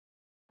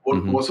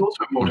 Hmm. What's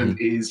also Hmm.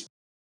 important is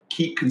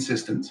keep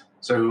consistent.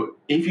 So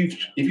if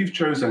you've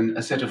chosen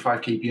a set of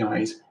 5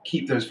 KPIs,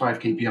 keep those 5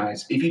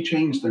 KPIs. If you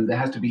change them, there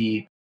has to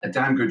be a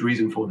damn good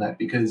reason for that,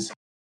 because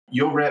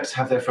your reps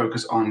have their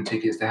focus on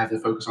tickets, they have their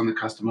focus on the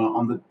customer,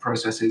 on the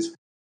processes.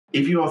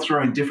 If you are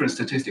throwing different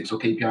statistics or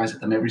KPIs at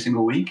them every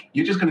single week,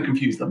 you're just going to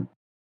confuse them.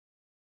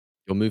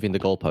 You're moving the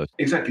goalpost.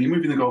 Exactly, you're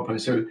moving the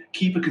goalpost. So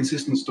keep a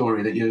consistent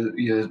story that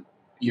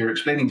you're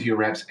explaining to your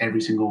reps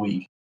every single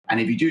week. And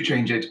if you do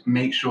change it,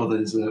 make sure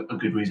there's a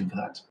good reason for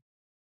that.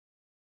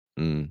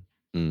 Mm,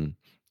 mm.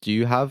 Do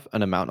you have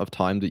an amount of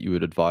time that you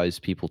would advise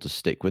people to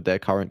stick with their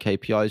current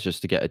KPIs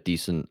just to get a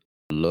decent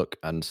look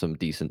and some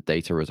decent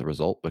data as a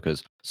result?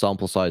 Because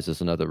sample size is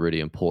another really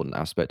important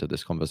aspect of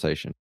this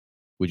conversation.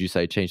 Would you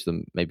say change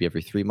them maybe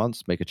every 3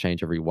 months, make a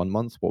change every 1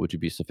 month? What would you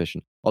be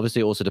sufficient?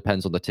 Obviously, it also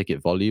depends on the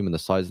ticket volume and the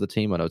size of the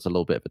team. I know it's a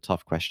little bit of a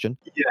tough question,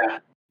 Yeah,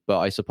 but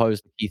I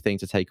suppose the key thing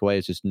to take away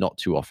is just not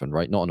too often,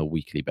 right? Not on a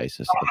weekly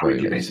basis at the on a very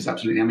weekly basis, least.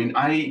 absolutely. I mean,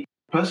 I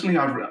personally,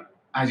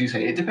 as you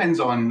say, it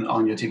depends on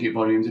your ticket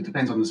volumes. It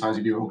depends on the size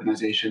of your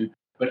organization.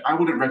 But I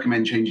wouldn't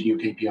recommend changing your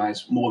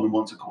KPIs more than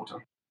once a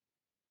quarter,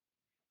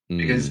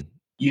 because Mm,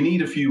 you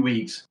need a few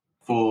weeks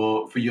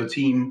for your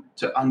team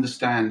to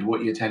understand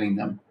what you're telling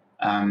them,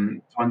 to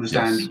yes.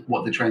 understand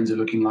what the trends are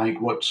looking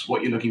like, what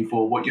you're looking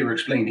for, what you're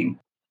explaining,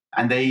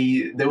 and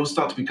they will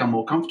start to become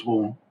more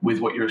comfortable with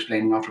what you're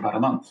explaining after about a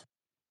month.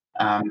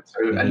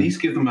 So at Hmm.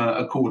 least give them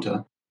a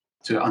quarter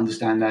to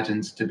understand that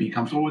and to be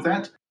comfortable with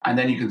that. And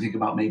then you can think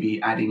about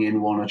maybe adding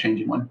in one or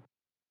changing one.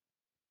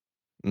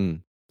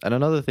 Mm. And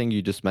another thing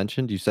you just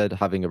mentioned, you said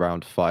having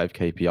around 5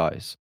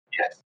 KPIs.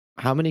 Yes.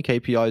 How many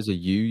KPIs are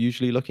you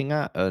usually looking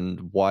at,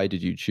 and why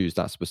did you choose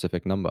that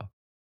specific number?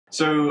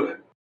 So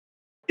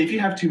if you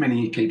have too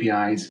many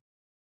KPIs,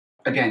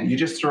 again, you're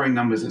just throwing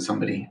numbers at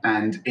somebody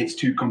and it's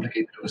too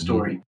complicated of a Hmm.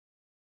 story.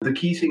 The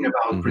key thing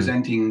about Hmm.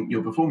 presenting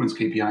your performance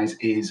KPIs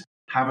is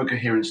have a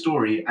coherent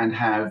story and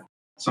have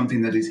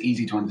something that is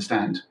easy to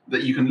understand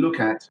that you can look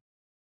at,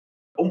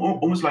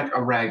 almost like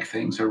a RAG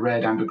thing, so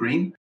red, amber,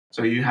 green.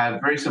 So you have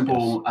very Yes.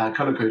 simple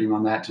color coding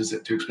on that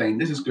to explain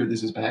this is good,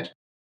 this is bad.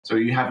 So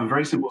you have a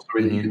very simple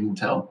story that you Hmm. can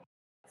tell.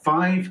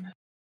 Five,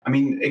 I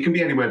mean, it can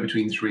be anywhere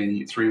between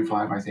three and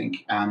five, I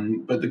think.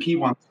 But the key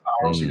ones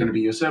are also going Mm. to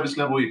be your service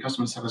level, your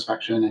customer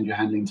satisfaction, and your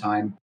handling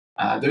time.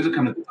 Those are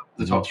kind of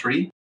the Hmm. top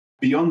three.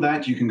 Beyond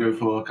that, you can go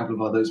for a couple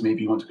of others.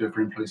 Maybe you want to go for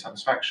employee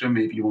satisfaction.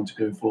 Maybe you want to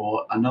go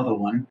for another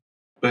one.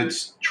 But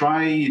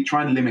try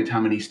and limit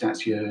how many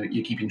stats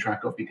you're keeping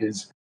track of,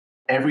 because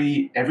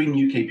every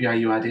new KPI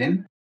you add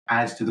in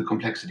adds to the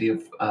complexity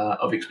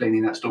of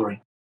explaining that story.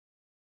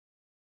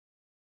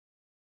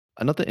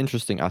 Another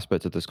interesting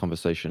aspect of this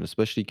conversation,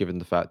 especially given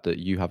the fact that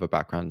you have a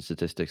background in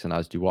statistics and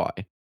as do I,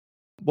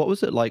 what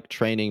was it like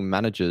training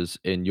managers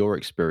in your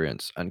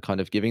experience and kind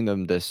of giving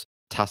them this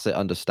tacit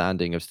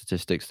understanding of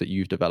statistics that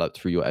you've developed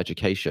through your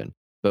education,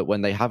 but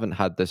when they haven't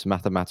had this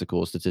mathematical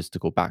or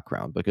statistical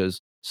background?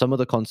 Because some of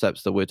the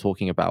concepts that we're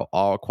talking about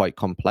are quite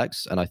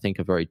complex and I think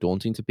are very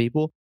daunting to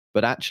people.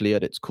 But actually,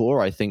 at its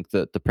core, I think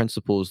that the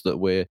principles that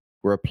we're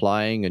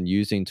applying and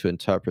using to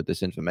interpret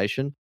this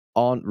information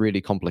aren't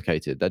really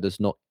complicated. They're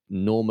just not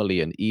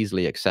normally and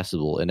easily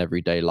accessible in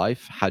everyday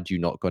life had you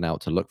not gone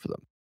out to look for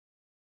them.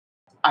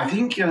 I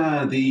think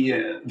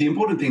the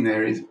important thing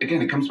there is,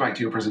 again, it comes back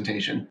to your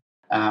presentation.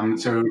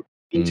 So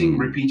repeating, Mm.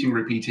 repeating,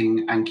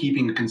 repeating, and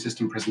keeping a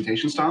consistent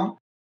presentation style,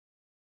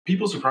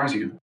 people surprise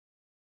you.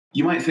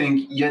 You might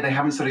think, yeah, they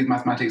haven't studied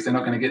mathematics, they're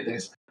not going to get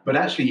this. But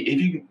actually,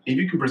 if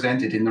you can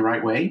present it in the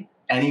right way,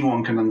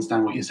 anyone can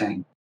understand what you're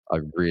saying. I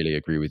really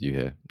agree with you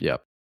here. Yeah.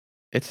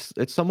 It's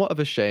somewhat of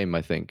a shame,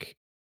 I think,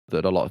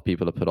 that a lot of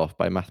people are put off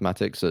by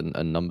mathematics and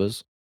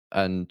numbers.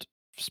 And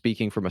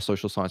speaking from a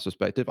social science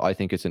perspective, I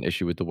think it's an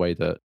issue with the way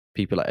that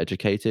people are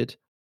educated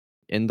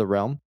in the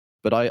realm.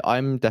 But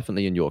I'm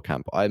definitely in your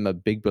camp. I'm a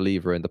big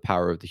believer in the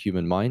power of the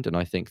human mind, and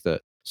I think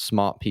that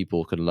smart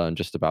people can learn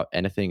just about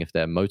anything if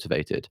they're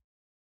motivated.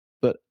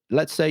 But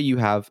let's say you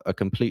have a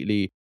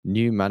completely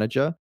new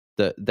manager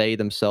that they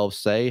themselves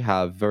say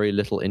have very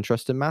little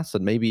interest in maths,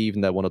 and maybe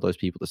even they're one of those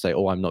people that say,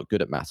 "Oh, I'm not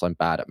good at maths. I'm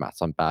bad at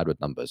maths. I'm bad with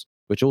numbers,"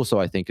 which also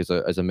I think is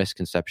a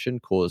misconception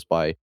caused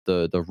by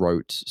the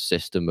rote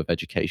system of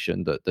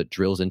education that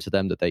drills into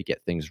them that they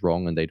get things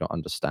wrong and they don't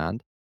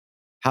understand.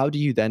 How do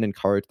you then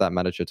encourage that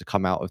manager to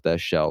come out of their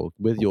shell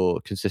with your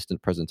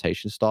consistent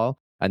presentation style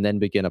and then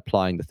begin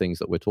applying the things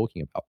that we're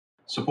talking about?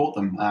 Support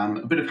them.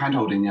 A bit of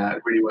handholding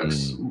really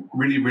works, Mm,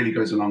 really, really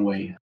goes a long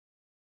way.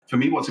 For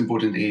me, what's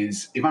important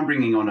is if I'm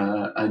bringing on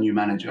a new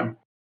manager,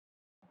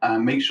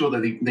 make sure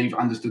that they've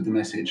understood the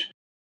message.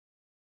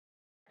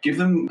 Give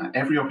them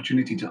every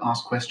opportunity to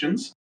ask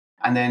questions,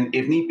 and then,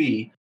 if need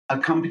be,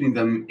 accompany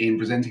them in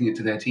presenting it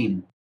to their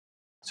team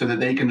so that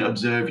they can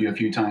observe you a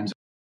few times.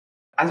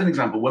 As an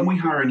example, when we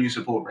hire a new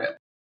support rep,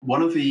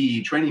 one of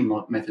the training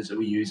methods that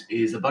we use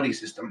is the buddy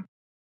system.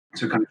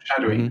 So kind of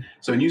shadowing. mhm,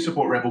 So a new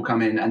support rep will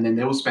come in, and then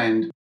they will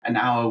spend an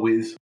hour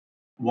with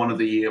one of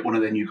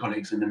their new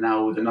colleagues, and an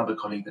hour with another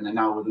colleague, and an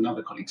hour with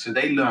another colleague. So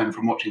they learn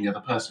from watching the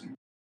other person.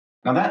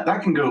 Now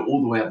that can go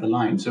all the way up the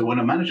line. So when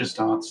a manager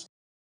starts,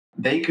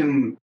 they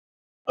can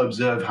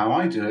observe how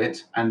I do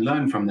it and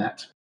learn from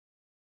that.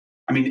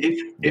 I mean, if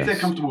they're yes.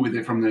 comfortable with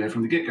it from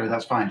the get go,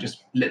 that's fine.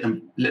 Just let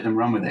them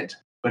run with it.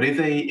 But if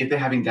they're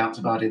having doubts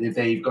about it, if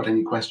they've got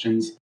any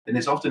questions, then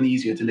it's often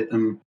easier to let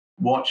them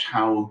watch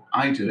how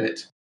I do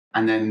it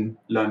and then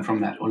learn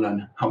from that, or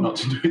learn how not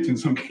to do it in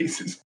some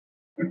cases.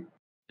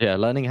 Yeah,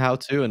 learning how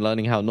to and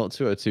learning how not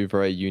to are two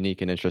very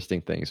unique and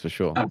interesting things for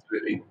sure.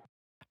 Absolutely.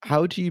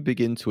 How do you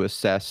begin to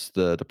assess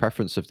the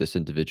preference of this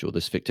individual,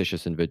 this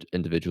fictitious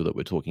individual that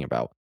we're talking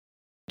about?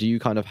 Do you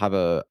kind of have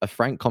a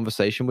frank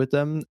conversation with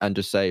them and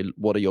just say,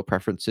 what are your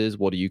preferences?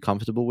 What are you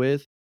comfortable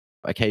with?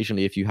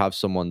 Occasionally, if you have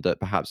someone that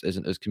perhaps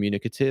isn't as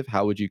communicative,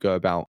 how would you go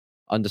about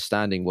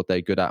understanding what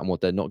they're good at and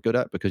what they're not good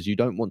at? Because you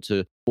don't want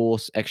to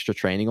force extra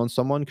training on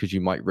someone because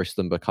you might risk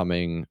them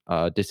becoming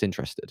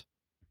disinterested.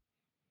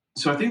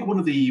 So I think one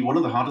of the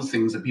hardest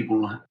things that people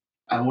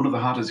one of the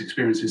hardest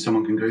experiences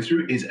someone can go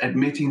through is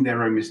admitting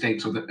their own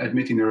mistakes, or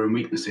admitting their own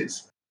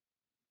weaknesses.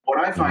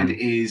 What I find Hmm.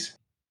 is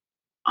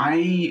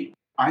I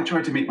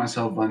try to make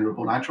myself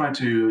vulnerable. I try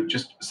to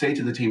just say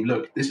to the team,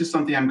 look, this is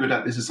something I'm good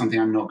at. This is something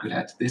I'm not good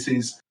at. This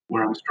is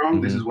where I'm strong.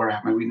 This Hmm. is where I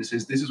have my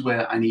weaknesses. This is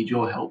where I need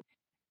your help.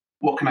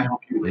 What can I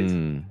help you with?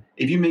 Mm.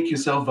 If you make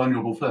yourself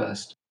vulnerable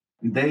first,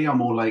 they are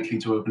more likely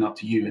to open up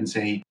to you and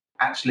say,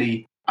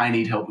 actually, I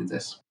need help with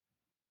this.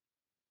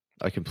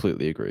 I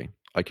completely agree.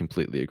 I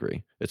completely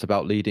agree. It's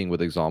about leading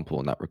with example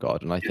in that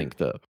regard. And I Yeah. think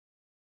that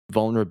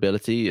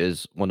vulnerability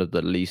is one of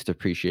the least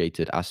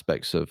appreciated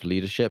aspects of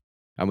leadership.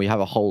 And we have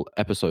a whole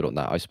episode on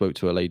that. I spoke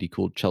to a lady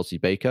called Chelsea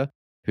Baker,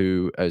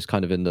 who is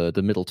kind of in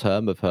the middle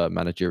term of her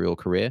managerial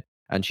career.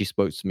 And she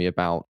spoke to me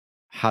about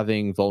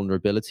having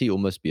vulnerability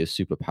almost be a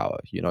superpower,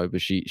 you know,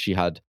 but she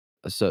had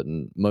a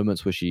certain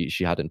moments where she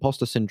had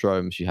imposter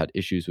syndrome, she had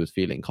issues with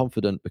feeling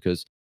confident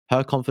because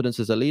her confidence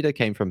as a leader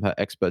came from her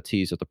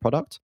expertise of the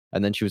product.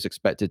 And then she was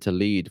expected to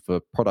lead for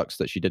products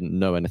that she didn't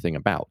know anything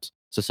about.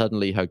 So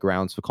suddenly her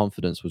grounds for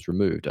confidence was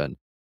removed. And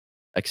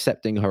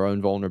accepting her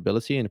own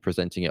vulnerability and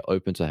presenting it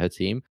open to her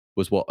team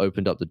was what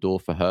opened up the door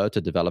for her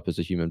to develop as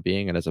a human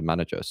being and as a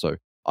manager. So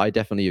I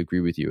definitely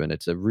agree with you. And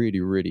it's a really,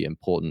 really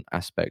important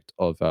aspect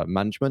of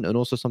management, and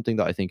also something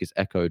that I think is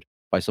echoed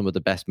by some of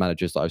the best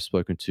managers that I've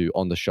spoken to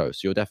on the show. So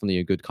you're definitely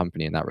a good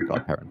company in that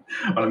regard, Perrin.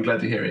 Well, I'm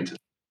glad to hear it.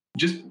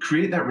 Just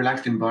create that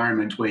relaxed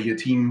environment where your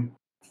team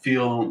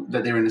feel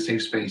that they're in a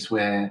safe space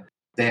where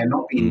they are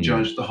not being Mm,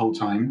 judged the whole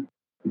time,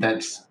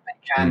 that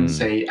they can mm,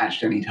 say,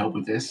 actually, I need help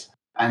with this.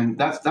 And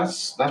that's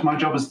my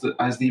job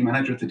as the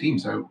manager of the team.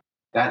 So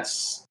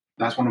that's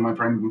one of my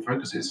primary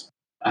focuses.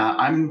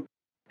 I'm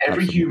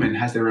Every absolutely. human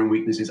has their own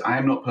weaknesses. I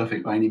am not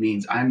perfect by any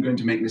means. I'm going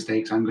to make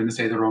mistakes. I'm going to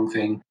say the wrong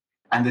thing,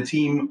 and the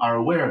team are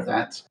aware of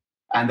that,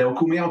 and they'll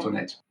call me out on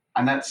it.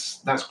 And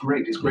that's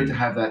great. It's great to Mm.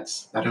 have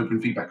that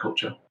open feedback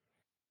culture.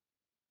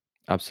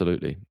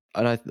 Absolutely.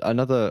 And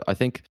I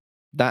think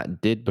that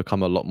did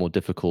become a lot more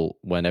difficult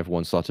when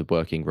everyone started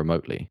working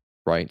remotely,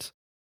 right?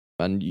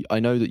 And I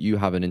know that you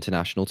have an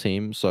international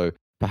team, so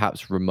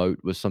perhaps remote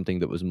was something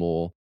that was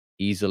more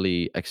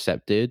easily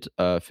accepted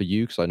for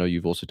you, because I know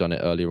you've also done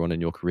it earlier on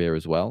in your career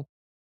as well.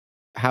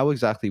 How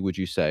exactly would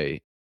you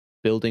say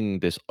building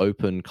this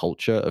open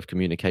culture of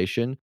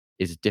communication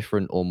is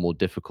different or more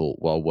difficult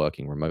while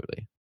working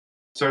remotely?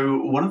 So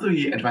one of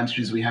the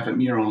advantages we have at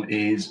Mural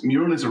is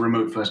a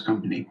remote first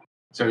company.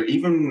 So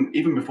even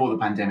before the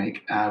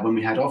pandemic, when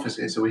we had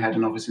offices, so we had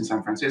an office in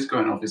San Francisco,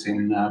 an office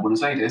in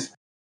Buenos Aires,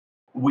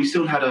 we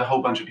still had a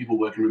whole bunch of people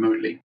working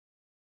remotely.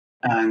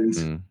 And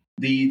Mm,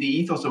 the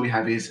ethos that we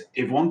have is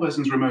if one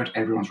person's remote,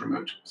 everyone's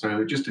remote.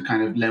 So just to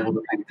kind of level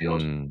the playing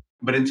field. mm,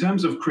 But in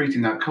terms of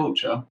creating that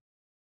culture,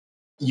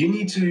 you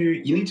need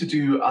to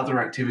do other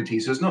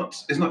activities. So it's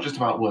not just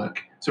about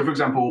work. So for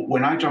example,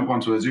 when I jump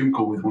onto a Zoom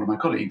call with one of my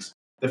colleagues,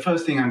 the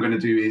first thing I'm going to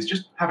do is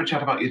just have a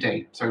chat about your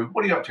day. So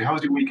what are you up to? How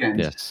was your weekend?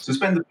 yes. So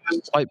spend the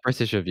first Quite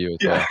British of you as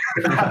yeah,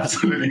 well.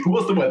 absolutely.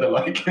 What's the weather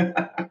like?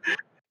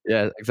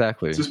 Yeah,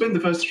 exactly. So spend the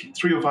first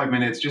 3 or 5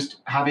 minutes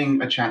just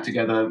having a chat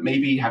together,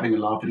 maybe having a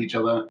laugh at each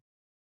other.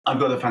 I've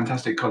got a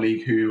fantastic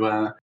colleague who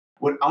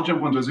I'll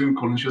jump onto a Zoom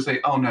call and she'll say,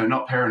 "Oh no,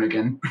 not Perrin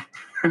again."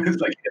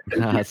 It's like, "Yeah,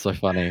 thank you." That's so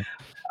funny.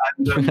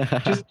 And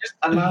just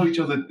allow each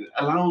other,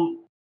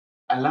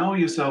 allow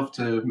yourself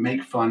to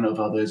make fun of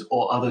others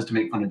or others to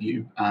make fun of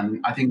you.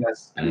 I think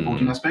that's an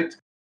important Mm, aspect.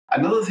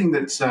 Another thing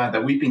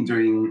that we've been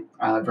doing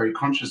very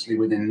consciously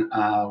within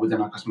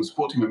our customer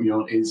support team at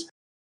Mural is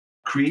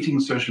creating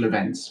social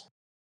events.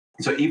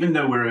 So even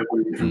though we're in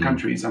different mm,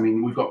 countries, I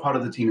mean, we've got part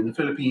of the team in the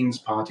Philippines,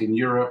 part in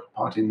Europe,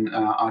 part in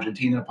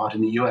Argentina, part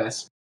in the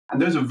US, and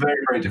those are very,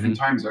 very different mhm.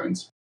 time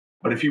zones.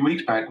 But a few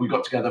weeks back, we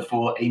got together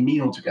for a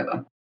meal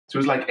together. So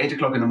it was like 8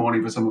 o'clock in the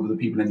morning for some of the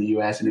people in the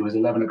US, and it was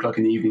 11 o'clock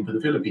in the evening for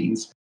the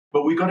Philippines.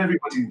 But we got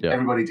everybody Yeah.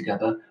 everybody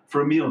together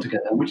for a meal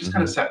together, and we just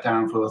kind of Mhm, sat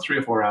down for 3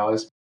 or 4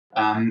 hours.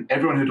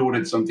 Everyone had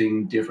ordered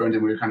something different,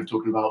 and we were kind of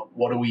talking about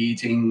what are we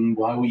eating,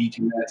 why are we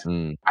eating that,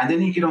 mm. and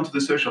then you get onto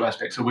the social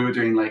aspect. So we were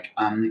doing like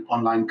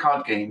online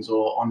card games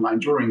or online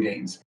drawing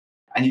games.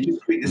 And you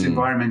just create this Mm.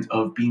 environment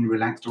of being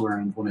relaxed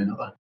around one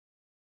another.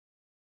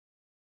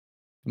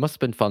 It must have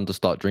been fun to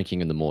start drinking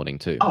in the morning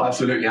too. Oh,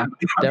 absolutely. I'm,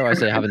 Dare I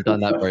say, I haven't done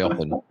that very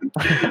often.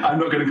 I'm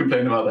not going to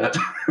complain about that.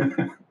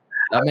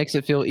 That makes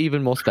it feel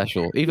even more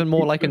special, even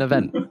more like an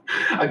event.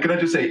 And can I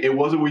just say, it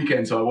was a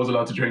weekend, so I was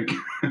allowed to drink.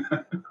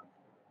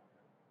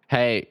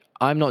 Hey,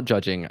 I'm not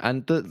judging.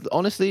 And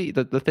honestly,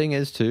 the thing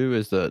is too,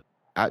 is that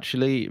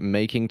actually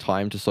making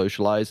time to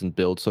socialize and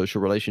build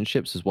social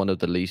relationships is one of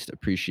the least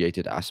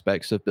appreciated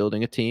aspects of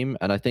building a team.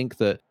 And I think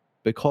that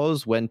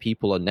because when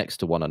people are next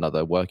to one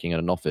another working in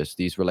an office,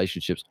 these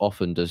relationships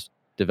often just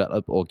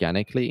develop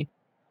organically.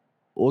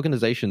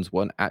 Organizations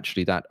weren't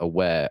actually that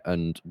aware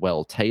and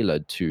well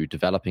tailored to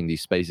developing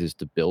these spaces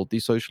to build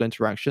these social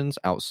interactions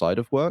outside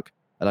of work.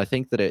 And I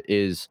think that it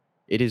is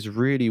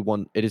really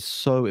one it is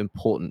so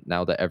important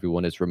now that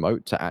everyone is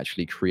remote to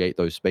actually create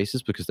those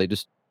spaces because they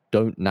just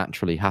don't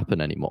naturally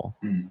happen anymore.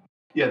 Mm.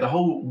 Yeah, the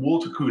whole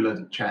water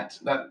cooler chat,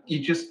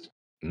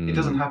 it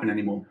doesn't Mm, happen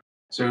anymore.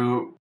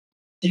 So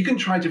you can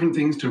try different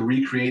things to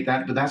recreate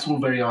that, but that's all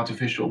very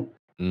artificial.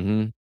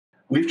 mhm,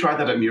 We've tried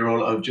that at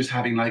Mural of just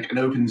having like an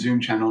open Zoom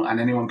channel and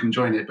anyone can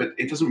join it, but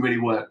it doesn't really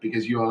work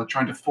because you are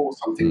trying to force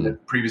something mm,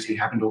 that previously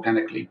happened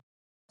organically.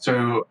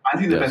 So I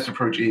think the best yes,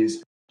 approach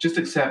is just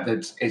accept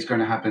that it's going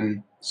to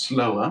happen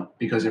slower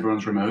because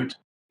everyone's remote,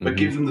 but mhm,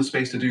 give them the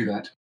space to do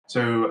that.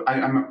 So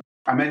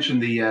I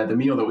mentioned the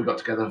meal that we got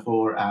together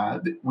for.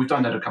 We've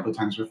done that a couple of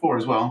times before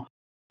as well,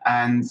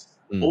 and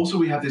mm, also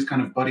we have this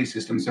kind of buddy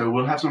system. So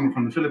we'll have someone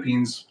from the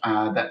Philippines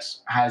that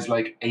has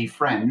like a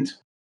friend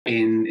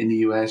in the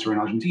US or in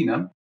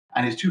Argentina,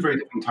 and it's two very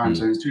different time mm,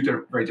 zones,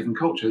 very different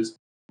cultures,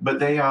 but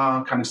they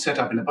are kind of set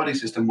up in a buddy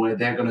system where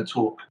they're going to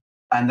talk,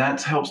 and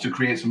that helps to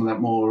create some of that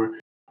more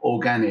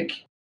organic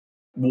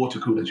water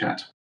cooler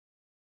chat.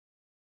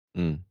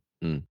 mm,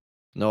 mm.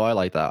 No, I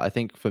like that. I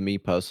think for me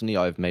personally,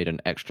 I've made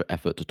an extra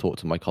effort to talk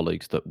to my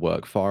colleagues that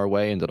work far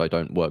away and that I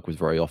don't work with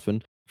very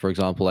often. For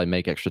example, I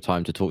make extra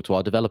time to talk to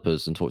our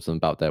developers and talk to them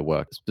about their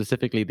work,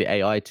 specifically the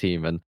AI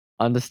team, and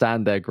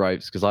understand their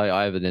gripes because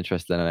I have an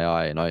interest in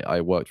AI and I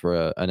worked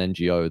for an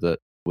NGO that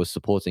was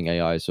supporting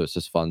AI. So it's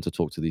just fun to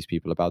talk to these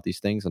people about these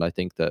things. And I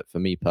think that for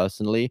me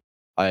personally,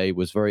 I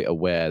was very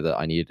aware that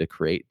I needed to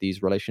create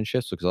these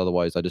relationships because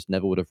otherwise I just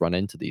never would have run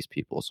into these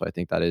people. So I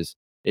think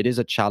it is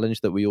a challenge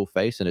that we all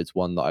face, and it's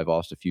one that I've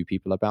asked a few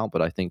people about.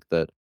 But I think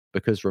that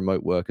because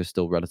remote work is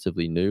still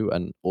relatively new,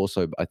 and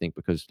also I think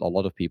because a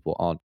lot of people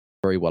aren't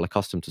very well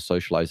accustomed to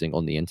socializing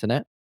on the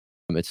internet,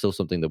 it's still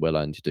something that we're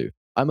learning to do.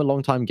 I'm a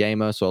long time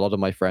gamer, so a lot of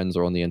my friends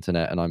are on the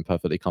internet, and I'm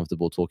perfectly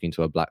comfortable talking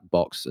to a black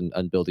box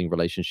and building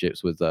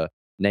relationships with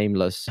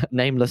nameless,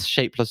 nameless,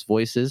 shapeless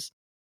voices.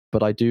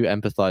 But I do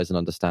empathize and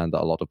understand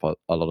that a lot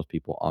of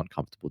people aren't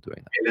comfortable doing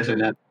that. Hey,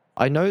 listen,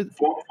 I know.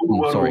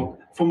 Sorry.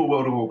 Former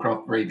World of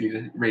Warcraft raid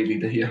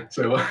leader here.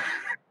 So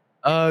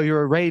Oh,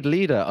 you're a raid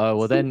leader. Oh,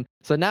 well then.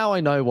 So now I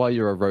know why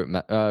you're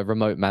a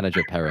remote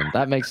manager, Perrin.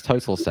 That makes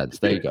total sense.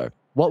 There you go.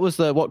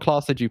 What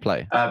class did you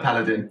play?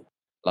 Paladin.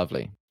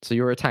 Lovely. So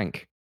you're a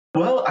tank.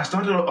 Well, I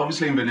started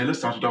obviously in vanilla.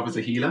 Started off as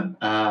a healer,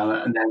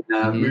 and then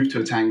Mm-hmm. moved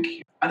to a tank.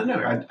 I don't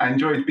know. I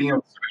enjoyed being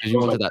able to switch Because you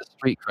roles wanted like that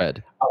street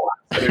cred. oh,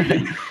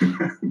 absolutely.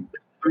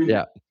 I mean,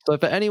 Yeah. So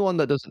for anyone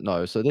that doesn't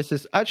know, so this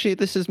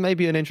is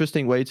maybe an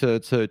interesting way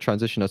to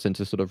transition us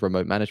into sort of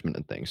remote management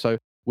and things. So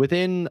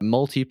within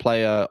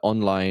multiplayer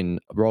online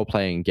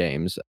role-playing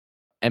games,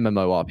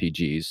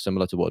 MMORPGs,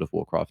 similar to World of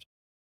Warcraft,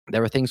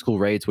 there are things called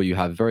raids where you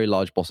have very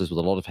large bosses with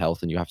a lot of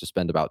health, and you have to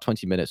spend about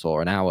 20 minutes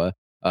or an hour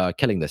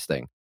killing this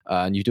thing.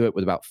 And you do it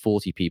with about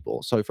 40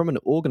 people. So, from an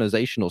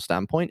organizational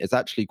standpoint, it's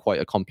actually quite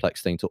a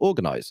complex thing to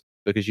organize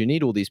because you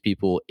need all these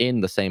people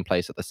in the same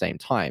place at the same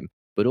time.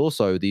 But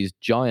also, these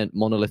giant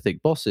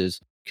monolithic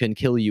bosses can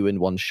kill you in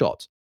one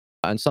shot.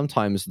 And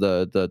sometimes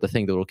the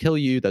thing that will kill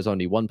you, there's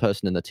only one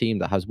person in the team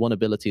that has one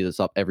ability that's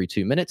up every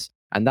 2 minutes,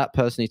 and that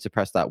person needs to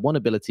press that one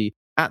ability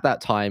at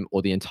that time,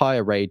 or the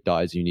entire raid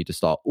dies. You need to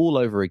start all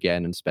over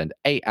again and spend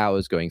 8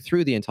 hours going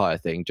through the entire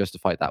thing just to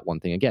fight that one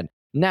thing again.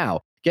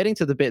 Now, getting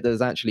to the bit that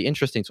is actually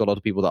interesting to a lot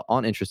of people that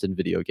aren't interested in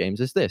video games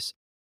is this: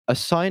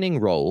 assigning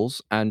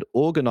roles and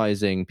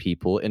organizing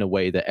people in a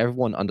way that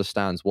everyone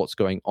understands what's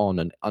going on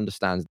and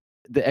understands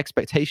the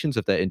expectations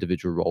of their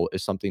individual role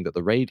is something that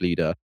the raid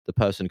leader, the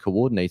person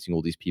coordinating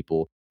all these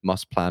people,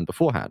 must plan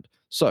beforehand.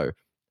 So,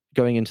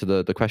 going into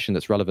the question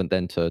that's relevant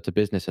then to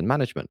business and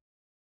management,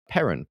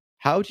 Perrin,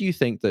 how do you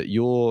think that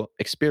your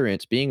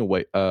experience being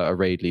a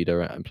raid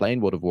leader and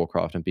playing World of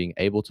Warcraft and being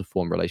able to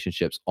form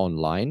relationships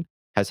online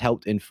has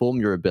helped inform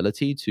your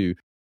ability to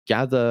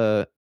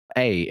gather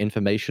A,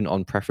 information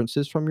on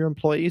preferences from your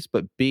employees,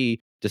 but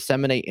B,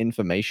 disseminate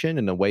information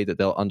in a way that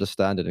they'll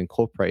understand and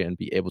incorporate and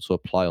be able to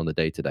apply on the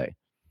day to day?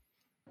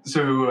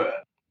 so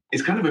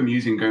it's kind of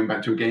amusing going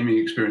back to a gaming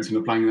experience and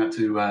applying that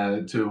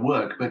to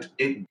work, but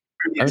it's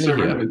Only so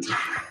here. relevant.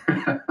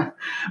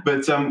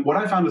 But what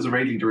I found as a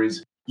raid leader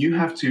is you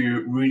have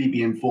to really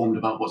be informed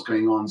about what's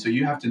going on. So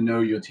you have to know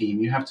your team.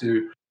 You have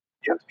to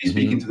be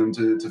speaking Hmm. to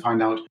them to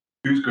find out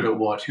who's good at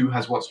what, who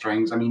has what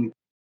strengths. I mean,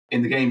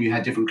 in the game you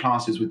had different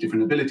classes with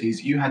different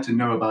abilities. You had to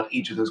know about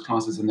each of those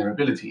classes and their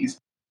abilities.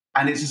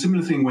 And it's a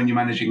similar thing when you're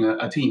managing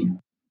a team.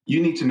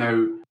 You need to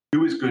know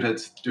who is good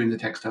at doing the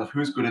tech stuff,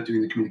 who's good at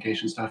doing the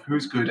communication stuff,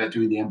 who's good at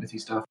doing the empathy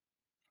stuff,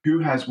 who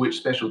has which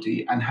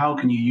specialty, and how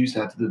can you use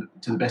that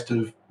to the best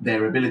of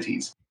their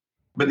abilities.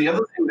 But the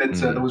other thing that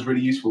Mm, was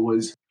really useful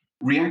was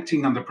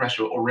reacting under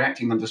pressure or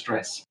reacting under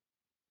stress.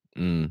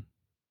 mm,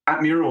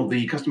 At Mural,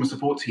 the customer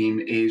support team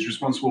is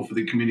responsible for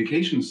the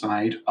communication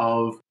side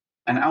of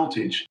an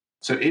outage.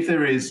 So if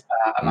there is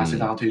a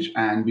massive mm, outage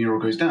and Mural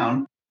goes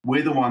down,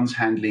 we're the ones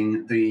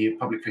handling the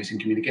public facing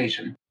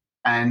communication.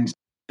 And hmm.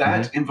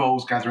 that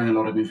involves gathering a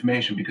lot of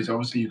information because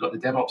obviously you've got the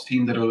DevOps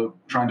team that are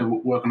trying to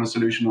work on a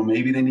solution, or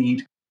maybe they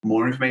need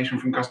more information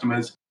from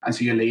customers. And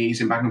so you're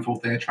liaising back and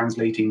forth there,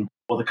 translating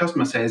what the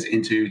customer says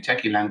into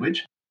techie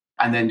language,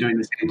 and then doing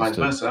the same vice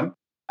Understood. versa,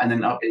 and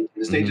then updating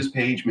the Hmm. status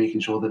page, making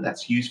sure that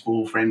that's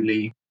useful,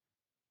 friendly,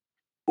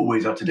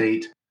 always up to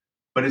date.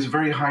 But it's a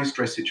very high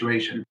stress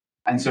situation.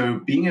 And so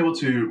being able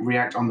to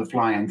react on the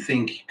fly and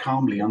think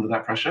calmly under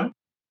that pressure,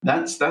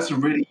 that's a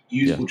really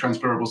Yes. useful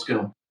transferable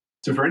skill.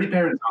 So for any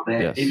parents out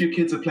there, if Yes. your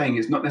kids are playing,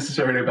 it's not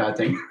necessarily a bad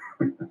thing.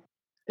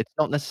 It's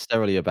not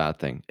necessarily a bad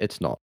thing. It's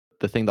not.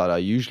 The thing that I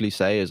usually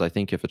say is I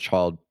think if a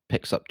child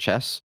picks up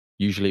chess,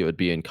 usually it would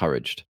be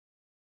encouraged.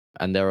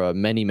 And there are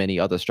many, many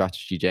other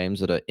strategy games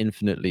that are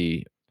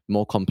infinitely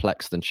more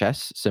complex than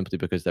chess simply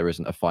because there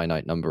isn't a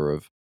finite number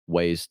of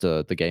ways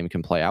the game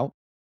can play out.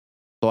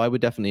 So I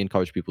would definitely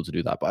encourage people to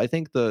do that. But I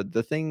think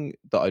the thing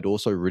that I'd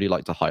also really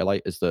like to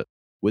highlight is that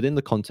within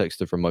the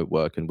context of remote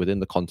work and within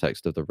the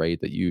context of the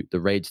raids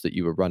that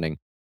you were running,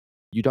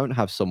 you don't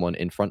have someone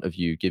in front of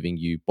you giving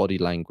you body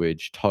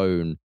language,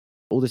 tone,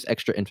 all this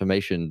extra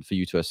information for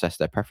you to assess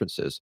their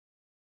preferences.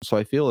 So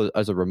I feel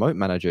as a remote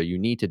manager, you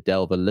need to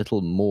delve a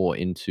little more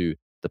into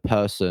the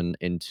person,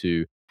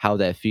 into how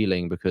they're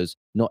feeling, because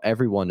not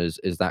everyone is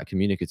that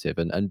communicative.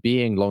 And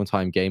being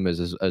longtime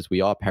gamers as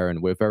we are,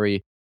 Perrin, we're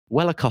very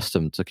well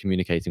accustomed to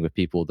communicating with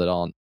people that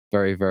aren't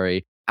very,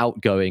 very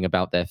outgoing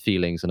about their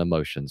feelings and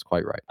emotions.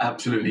 Quite right.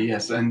 Absolutely,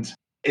 yes. And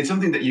it's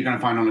something that you're going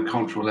to find on a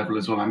cultural level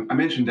as well. I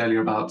mentioned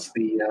earlier about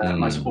the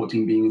my Mm, support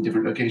team being in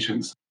different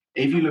locations.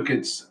 If I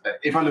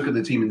look at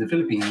the team in the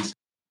Philippines,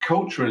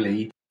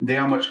 culturally they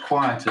are much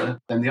quieter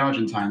than the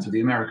Argentines or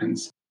the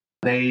Americans.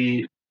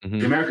 They the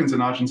hmm. Americans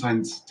and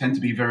Argentines tend to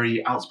be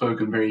very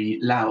outspoken, very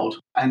loud,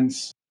 and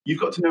you've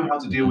got to know how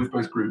to deal Hmm. with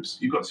both groups.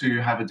 You've got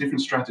to have a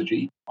different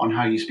strategy on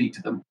how you speak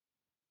to them.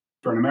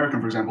 For an American,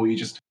 for example, you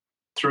just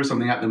throw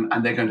something at them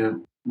and they're going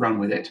to run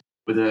with it.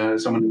 With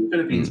someone in the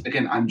Philippines, Mm,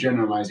 again, I'm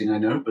generalizing, I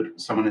know, but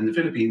someone in the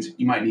Philippines,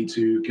 you might need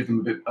to give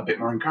them a bit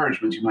more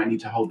encouragement. You might need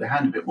to hold their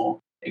hand a bit more,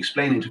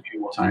 explain it a few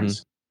more hmm.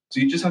 times. So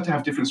you just have to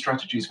have different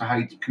strategies for how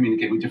you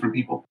communicate with different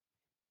people.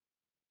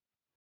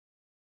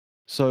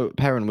 So,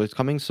 Perrin, we're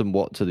coming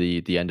somewhat to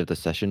the end of the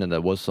session, and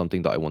there was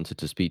something that I wanted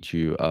to speak to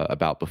you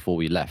about before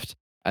we left,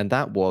 and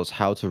that was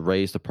how to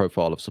raise the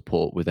profile of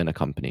support within a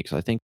company. Because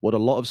I think what a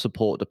lot of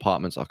support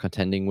departments are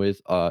contending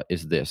with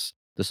is this: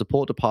 the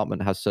support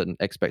department has certain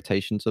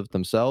expectations of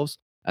themselves,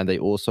 and they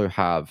also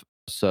have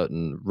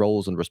certain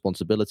roles and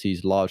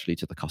responsibilities largely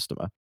to the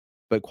customer.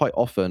 But quite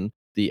often,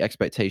 the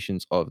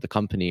expectations of the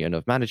company and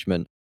of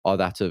management are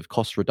that of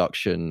cost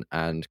reduction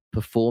and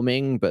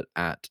performing, but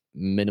at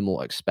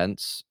minimal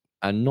expense,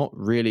 and not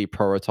really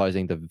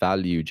prioritizing the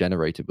value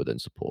generated within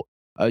support.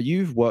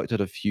 You've worked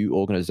at a few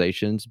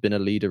organizations, been a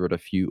leader at a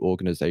few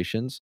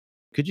organizations.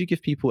 Could you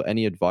give people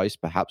any advice,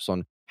 perhaps,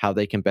 on how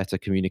they can better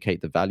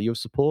communicate the value of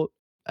support?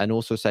 And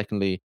also,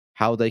 secondly,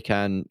 how they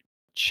can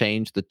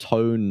change the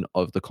tone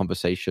of the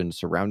conversation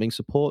surrounding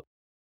support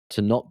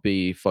to not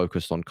be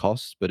focused on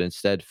costs, but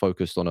instead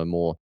focused on a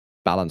more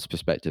balanced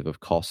perspective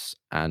of costs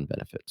and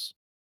benefits?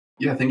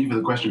 Yeah, thank you for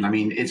the question. I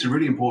mean, it's a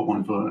really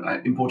important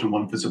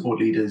one for support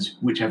leaders,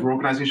 whichever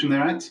organization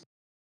they're at.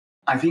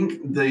 I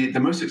think the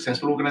most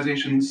successful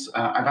organizations.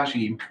 I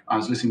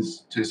was listening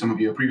to some of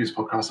your previous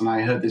podcasts, and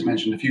I heard this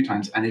mentioned a few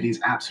times, and it is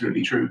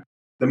absolutely true.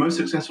 The most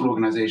successful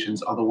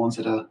organizations are the ones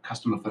that are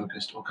customer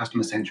focused or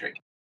customer centric.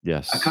 A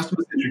Yes.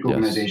 customer centric Yes.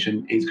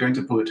 organization is going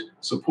to put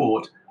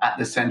support at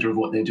the center of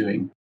what they're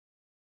doing.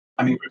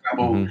 I mean, for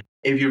example, Hmm.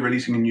 if you're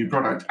releasing a new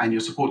product and your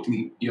support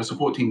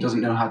team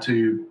doesn't know how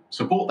to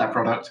support that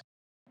product,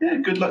 yeah,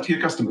 good luck to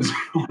your customers,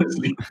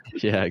 honestly.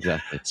 Yeah,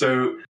 exactly.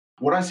 So,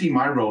 what I see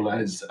my role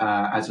as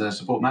a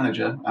support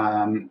manager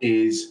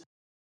is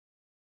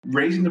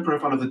raising the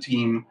profile of the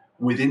team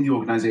within the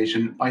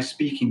organization by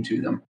speaking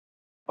to them,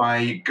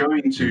 by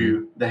going Hmm.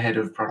 to the head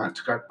of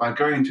product, by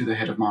going to the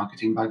head of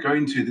marketing, by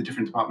going to the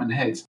different department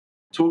heads,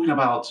 talking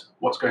about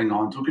what's going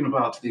on, talking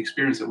about the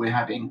experience that we're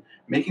having,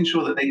 making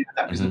sure that they have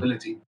that Hmm.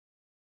 visibility,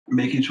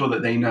 making sure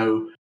that they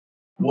know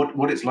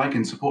what it's like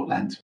in support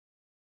land.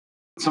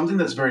 Something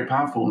that's very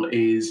powerful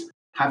is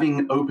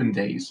having open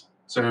days.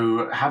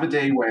 So have a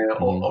day where,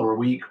 Hmm. or a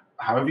week,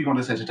 however you want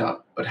to set it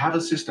up, but have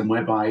a system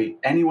whereby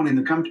anyone in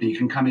the company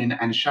can come in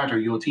and shadow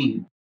your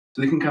team.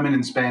 So they can come in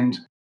and spend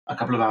a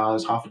couple of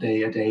hours, half a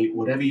day,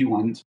 whatever you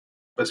want,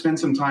 but spend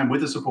some time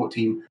with the support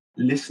team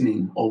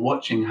listening or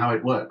watching how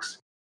it works.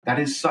 That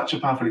is such a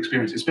powerful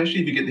experience,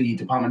 especially if you get the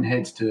department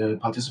heads to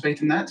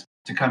participate in that,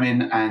 to come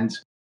in and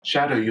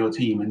shadow your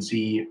team and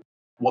see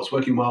what's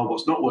working well,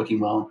 what's not working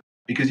well,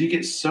 because you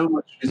get so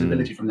much Mm.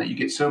 visibility from that. You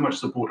get so much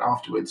support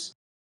afterwards.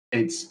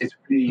 It's a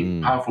really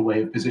Mm. powerful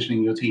way of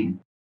positioning your team.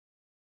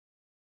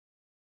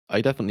 I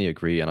definitely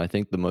agree, and I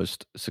think the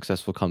most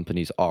successful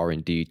companies are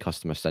indeed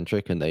customer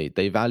centric, and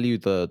they value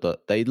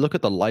they look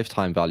at the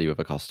lifetime value of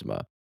a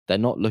customer. They're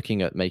not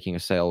looking at making a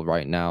sale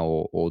right now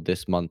or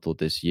this month or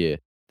this year.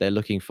 They're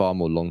looking far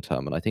more long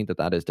term, and I think that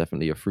that is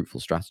definitely a fruitful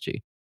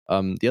strategy.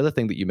 The other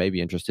thing that you may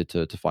be interested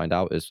to find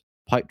out is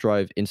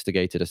Pipedrive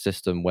instigated a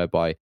system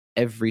whereby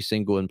every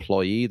single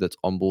employee that's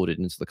onboarded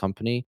into the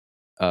company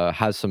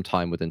has some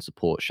time within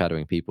support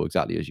shadowing people,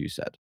 exactly as you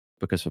said,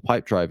 because for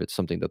Pipedrive, it's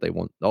something that they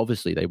want.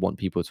 Obviously, they want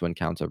people to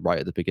encounter right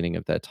at the beginning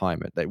of their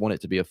time. They want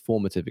it to be a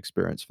formative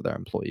experience for their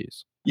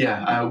employees.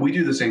 Yeah, we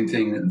do the same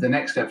thing. The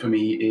next step for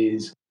me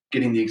is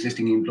getting the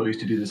existing employees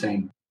to do the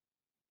same.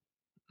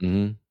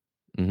 Hmm.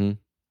 Hmm.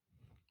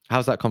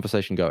 How's that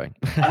conversation going?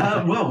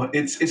 Well,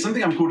 it's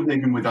something I'm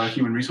coordinating with our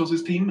human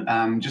resources team,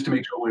 just to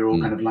make sure we're all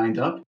kind Mm, of lined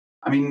up.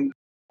 I mean,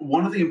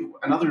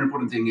 another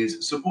important thing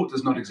is support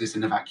does not exist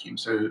in a vacuum.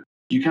 So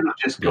you cannot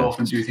just go off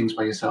and do yes. things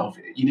by yourself.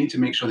 You need to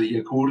make sure that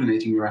you're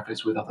coordinating your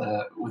efforts with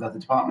other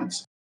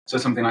departments. So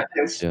something like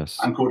this, Yes.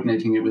 I'm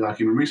coordinating it with our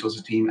human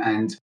resources team,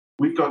 and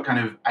we've got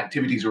kind of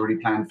activities already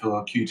planned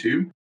for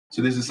Q2.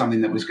 So this is something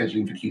that we're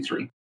scheduling for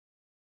Q3.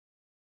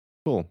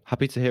 Cool.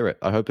 Happy to hear it.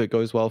 I hope it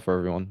goes well for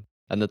everyone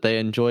and that they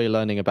enjoy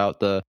learning about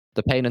the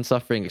pain and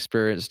suffering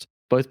experienced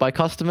both by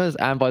customers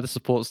and by the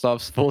support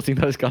staff supporting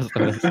those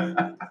customers.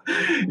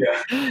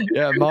 Yeah,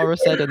 Yeah, Mara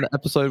said in the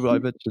episode where I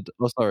mentioned,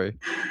 oh, sorry.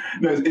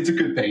 no, it's a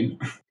good pain.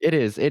 It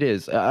is. It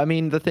is. I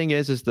mean, the thing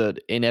is that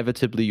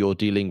inevitably you're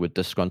dealing with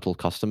disgruntled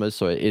customers,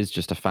 so it is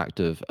just a fact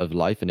of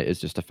life, and it is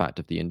just a fact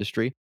of the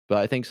industry. But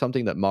I think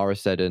something that Mara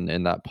said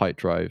in that Pipe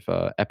Drive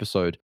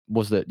episode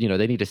was that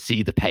they need to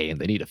see the pain,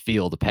 they need to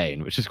feel the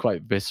pain, which is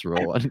quite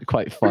visceral and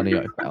quite funny.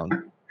 I found.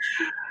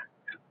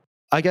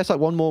 I guess like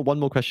one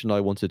more question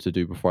I wanted to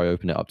do before I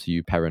open it up to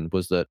you, Perrin,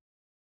 was that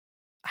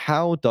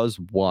how does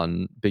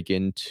one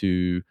begin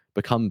to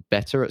become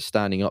better at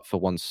standing up for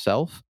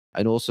oneself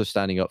and also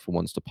standing up for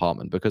one's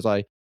department? Because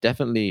I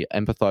definitely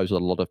empathize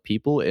with a lot of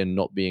people in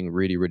not being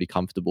really, really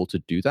comfortable to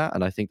do that.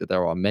 And I think that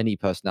there are many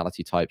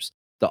personality types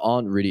that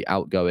aren't really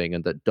outgoing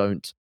and that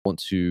don't want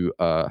to,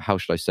 how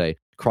should I say,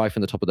 cry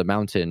from the top of the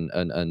mountain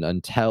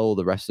and tell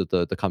the rest of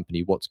the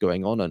company what's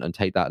going on and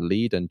take that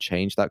lead and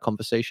change that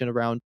conversation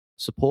around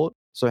support.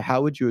 So,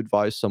 how would you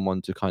advise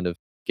someone to kind of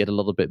get a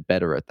little bit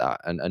better at that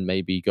and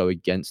maybe go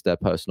against their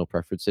personal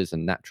preferences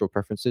and natural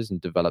preferences and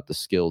develop the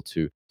skill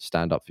to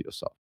stand up for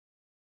yourself?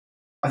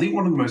 I think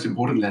one of the most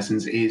important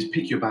lessons is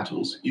pick your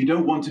battles. You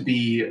don't want to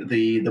be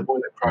the boy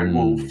that cried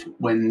wolf Mm,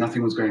 when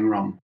nothing was going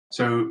wrong.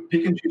 So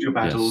pick and choose your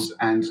yes. battles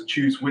and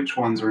choose which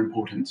ones are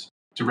important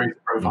to raise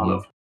the profile Hmm.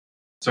 of.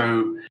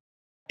 So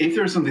if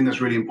there is something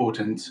that's really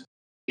important,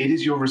 it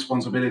is your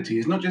responsibility.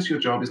 It's not just your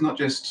job. It's not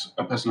just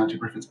a personality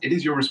preference. It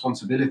is your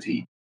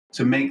responsibility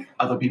to make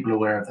other people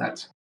aware of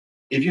that.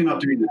 If you're not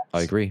doing I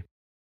that, agree.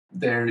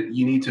 there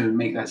you need to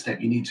make that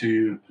step. You need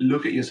to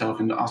look at yourself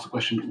and ask the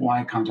question,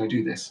 why can't I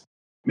do this?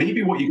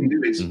 Maybe what you can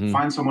do is Hmm.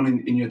 find someone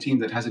in your team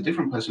that has a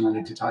different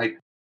personality type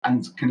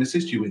and can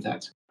assist you with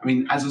that. I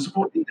mean, as a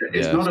support leader,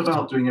 it's Yes. not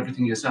about doing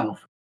everything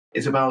yourself.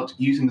 It's about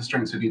using the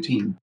strengths of your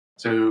team.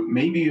 So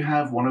maybe you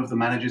have one of the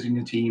managers in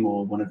your team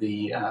or one of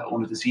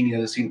the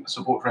senior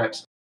support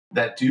reps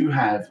that do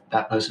have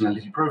that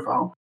personality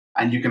profile,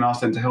 and you can ask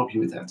them to help you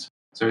with that.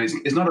 So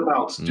it's not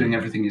about doing Mm.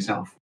 everything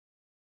yourself.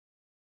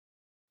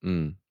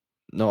 Mm.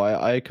 No,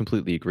 I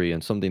completely agree.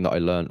 And something that I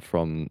learned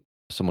from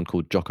someone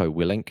called Jocko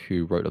Willink,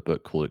 who wrote a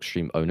book called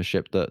Extreme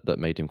Ownership that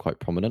made him quite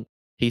prominent.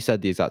 He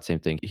said the exact same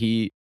thing.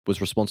 He was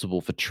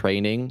responsible for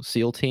training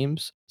SEAL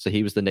teams. So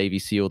he was the Navy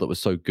SEAL that was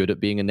so good at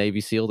being a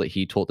Navy SEAL that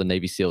he taught the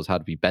Navy SEALs how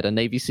to be better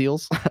Navy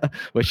SEAls,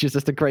 which is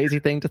just a crazy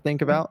thing to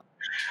think about.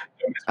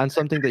 And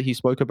something that he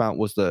spoke about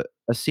was that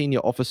a senior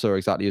officer,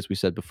 exactly as we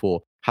said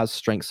before, has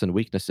strengths and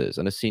weaknesses,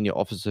 and a senior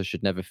officer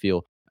should never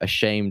feel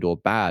ashamed or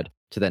bad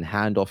to then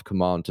hand off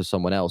command to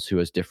someone else who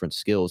has different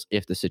skills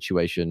if the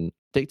situation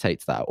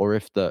dictates that, or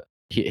if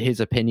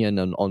his opinion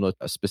on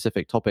a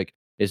specific topic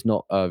is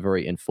not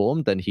very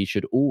informed, then he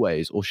should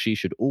always or she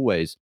should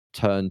always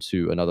turn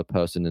to another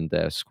person in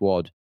their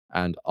squad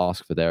and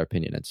ask for their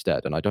opinion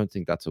instead. And I don't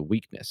think that's a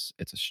weakness;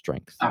 it's a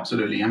strength.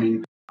 Absolutely. I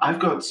mean, I've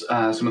got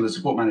some of the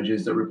support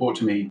managers that report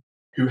to me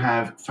who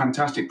have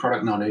fantastic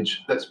product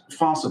knowledge that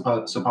far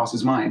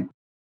surpasses mine.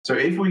 So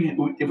if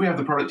we have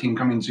the product team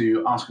coming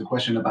to ask a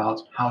question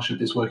about how should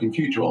this work in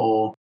future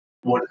or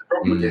what is the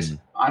problem with this, Mm,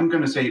 I'm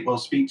going to say, well,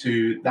 speak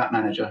to that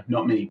manager,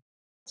 not me.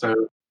 So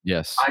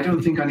yes. I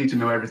don't think I need to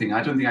know everything.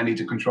 I don't think I need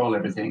to control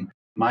everything.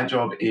 My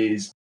job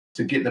is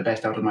to get the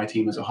best out of my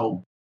team as a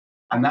whole.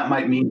 And that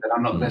might mean that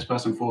I'm not the Mm. best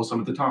person for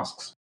some of the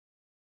tasks.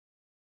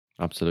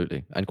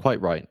 Absolutely. And quite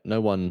right.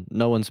 No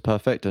one's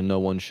perfect and no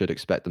one should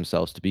expect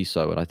themselves to be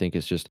so. And I think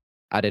it's just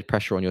added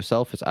pressure on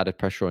yourself, it's added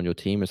pressure on your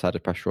team, it's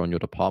added pressure on your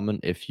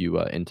department if you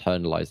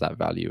internalize that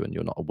value and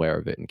you're not aware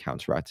of it and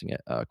counteracting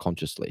it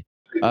consciously.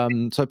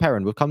 So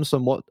Perrin, we've come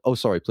somewhat oh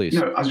sorry, please.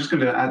 No, I was just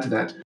going to add to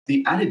that.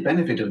 The added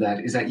benefit of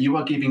that is that you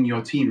are giving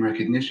your team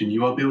recognition.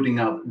 You are building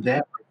up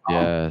their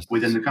profile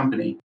within Yes. the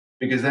company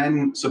because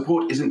then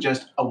support isn't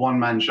just a one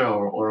man show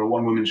or a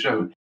one woman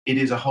show. It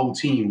is a whole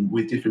team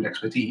with different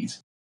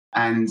expertise.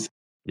 And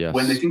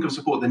when they Yes. think of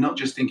support, they're not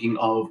just thinking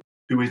of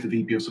who is the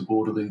VP of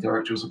support or the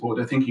director of support.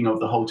 They're thinking of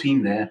the whole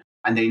team there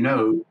and they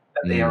know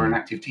that they are an Mm,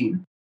 active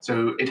team.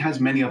 So it has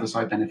many other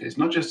side benefits,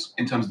 not just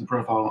in terms of the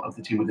profile of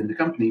the team within the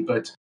company,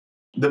 but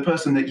the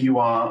person that you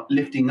are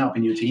lifting up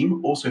in your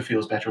team also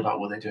feels better about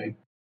what they're doing.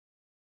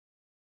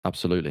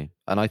 absolutely.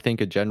 And I think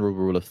a general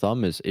rule of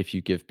thumb is if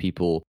you give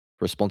people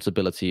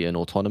responsibility and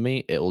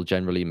autonomy, it will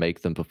generally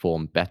make them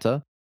perform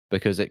better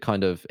because it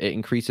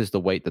increases the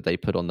weight that they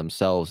put on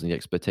themselves and the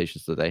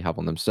expectations that they have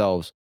on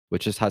themselves,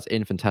 which just has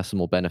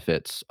infinitesimal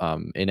benefits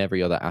in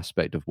every other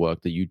aspect of work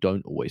that you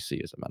don't always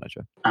see as a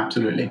manager.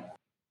 Absolutely.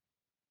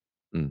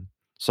 Mm.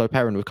 So,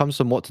 Perrin, we've come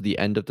somewhat to the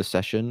end of the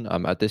session.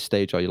 At this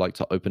stage, I like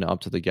to open it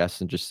up to the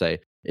guests and just say,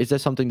 is there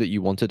something that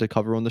you wanted to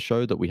cover on the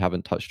show that we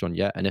haven't touched on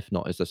yet? And if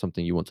not, is there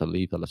something you want to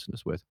leave the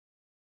listeners with?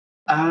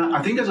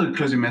 I think as a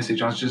closing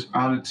message, I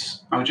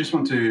would just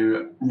want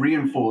to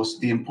reinforce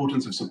the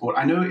importance of support.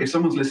 I know if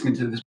someone's listening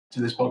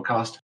to this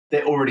podcast,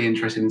 they're already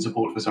interested in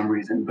support for some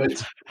reason,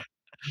 but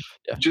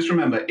Yeah. just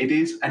remember, it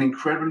is an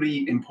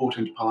incredibly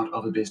important part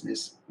of a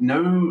business.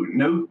 No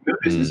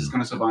business is Mm,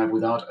 going to survive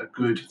without a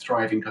good,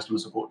 thriving customer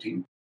support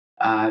team.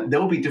 There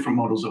will be different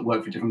models that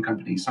work for different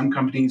companies. Some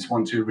companies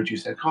want to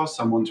reduce their costs,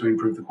 some want to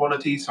improve the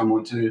quality, some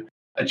want to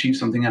achieve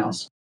something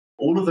else.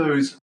 All of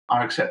those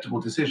are acceptable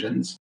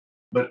decisions,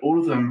 but all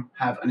of them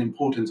have an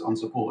importance on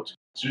support.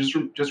 So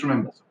just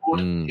remember, support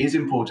mm. is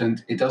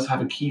important. It does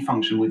have a key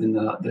function within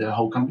the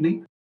whole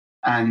company.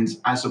 And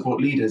as support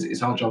leaders,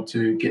 it's our job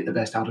to get the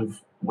best out of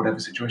whatever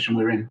situation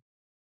we're in.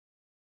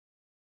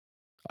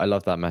 I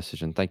love that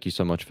message. And thank you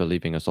so much for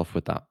leaving us off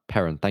with that.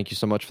 Perrin, thank you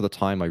so much for the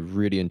time. I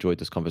really enjoyed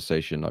this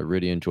conversation. I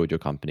really enjoyed your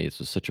company. This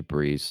was such a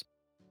breeze.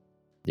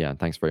 Yeah. And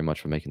thanks very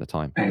much for making the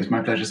time. Hey, it's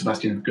my pleasure,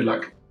 Sebastian. Good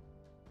luck.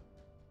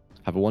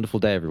 Have a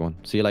wonderful day, everyone.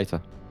 See you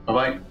later. Bye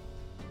bye.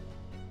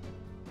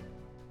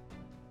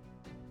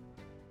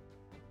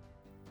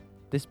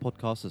 This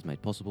podcast is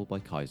made possible by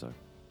Kaizo.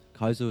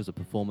 Kaizo is a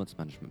performance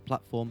management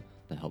platform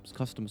that helps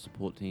customer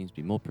support teams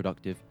be more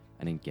productive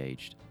and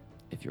engaged.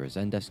 If you're a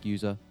Zendesk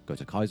user, go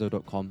to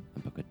kaizo.com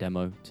and book a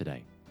demo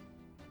today.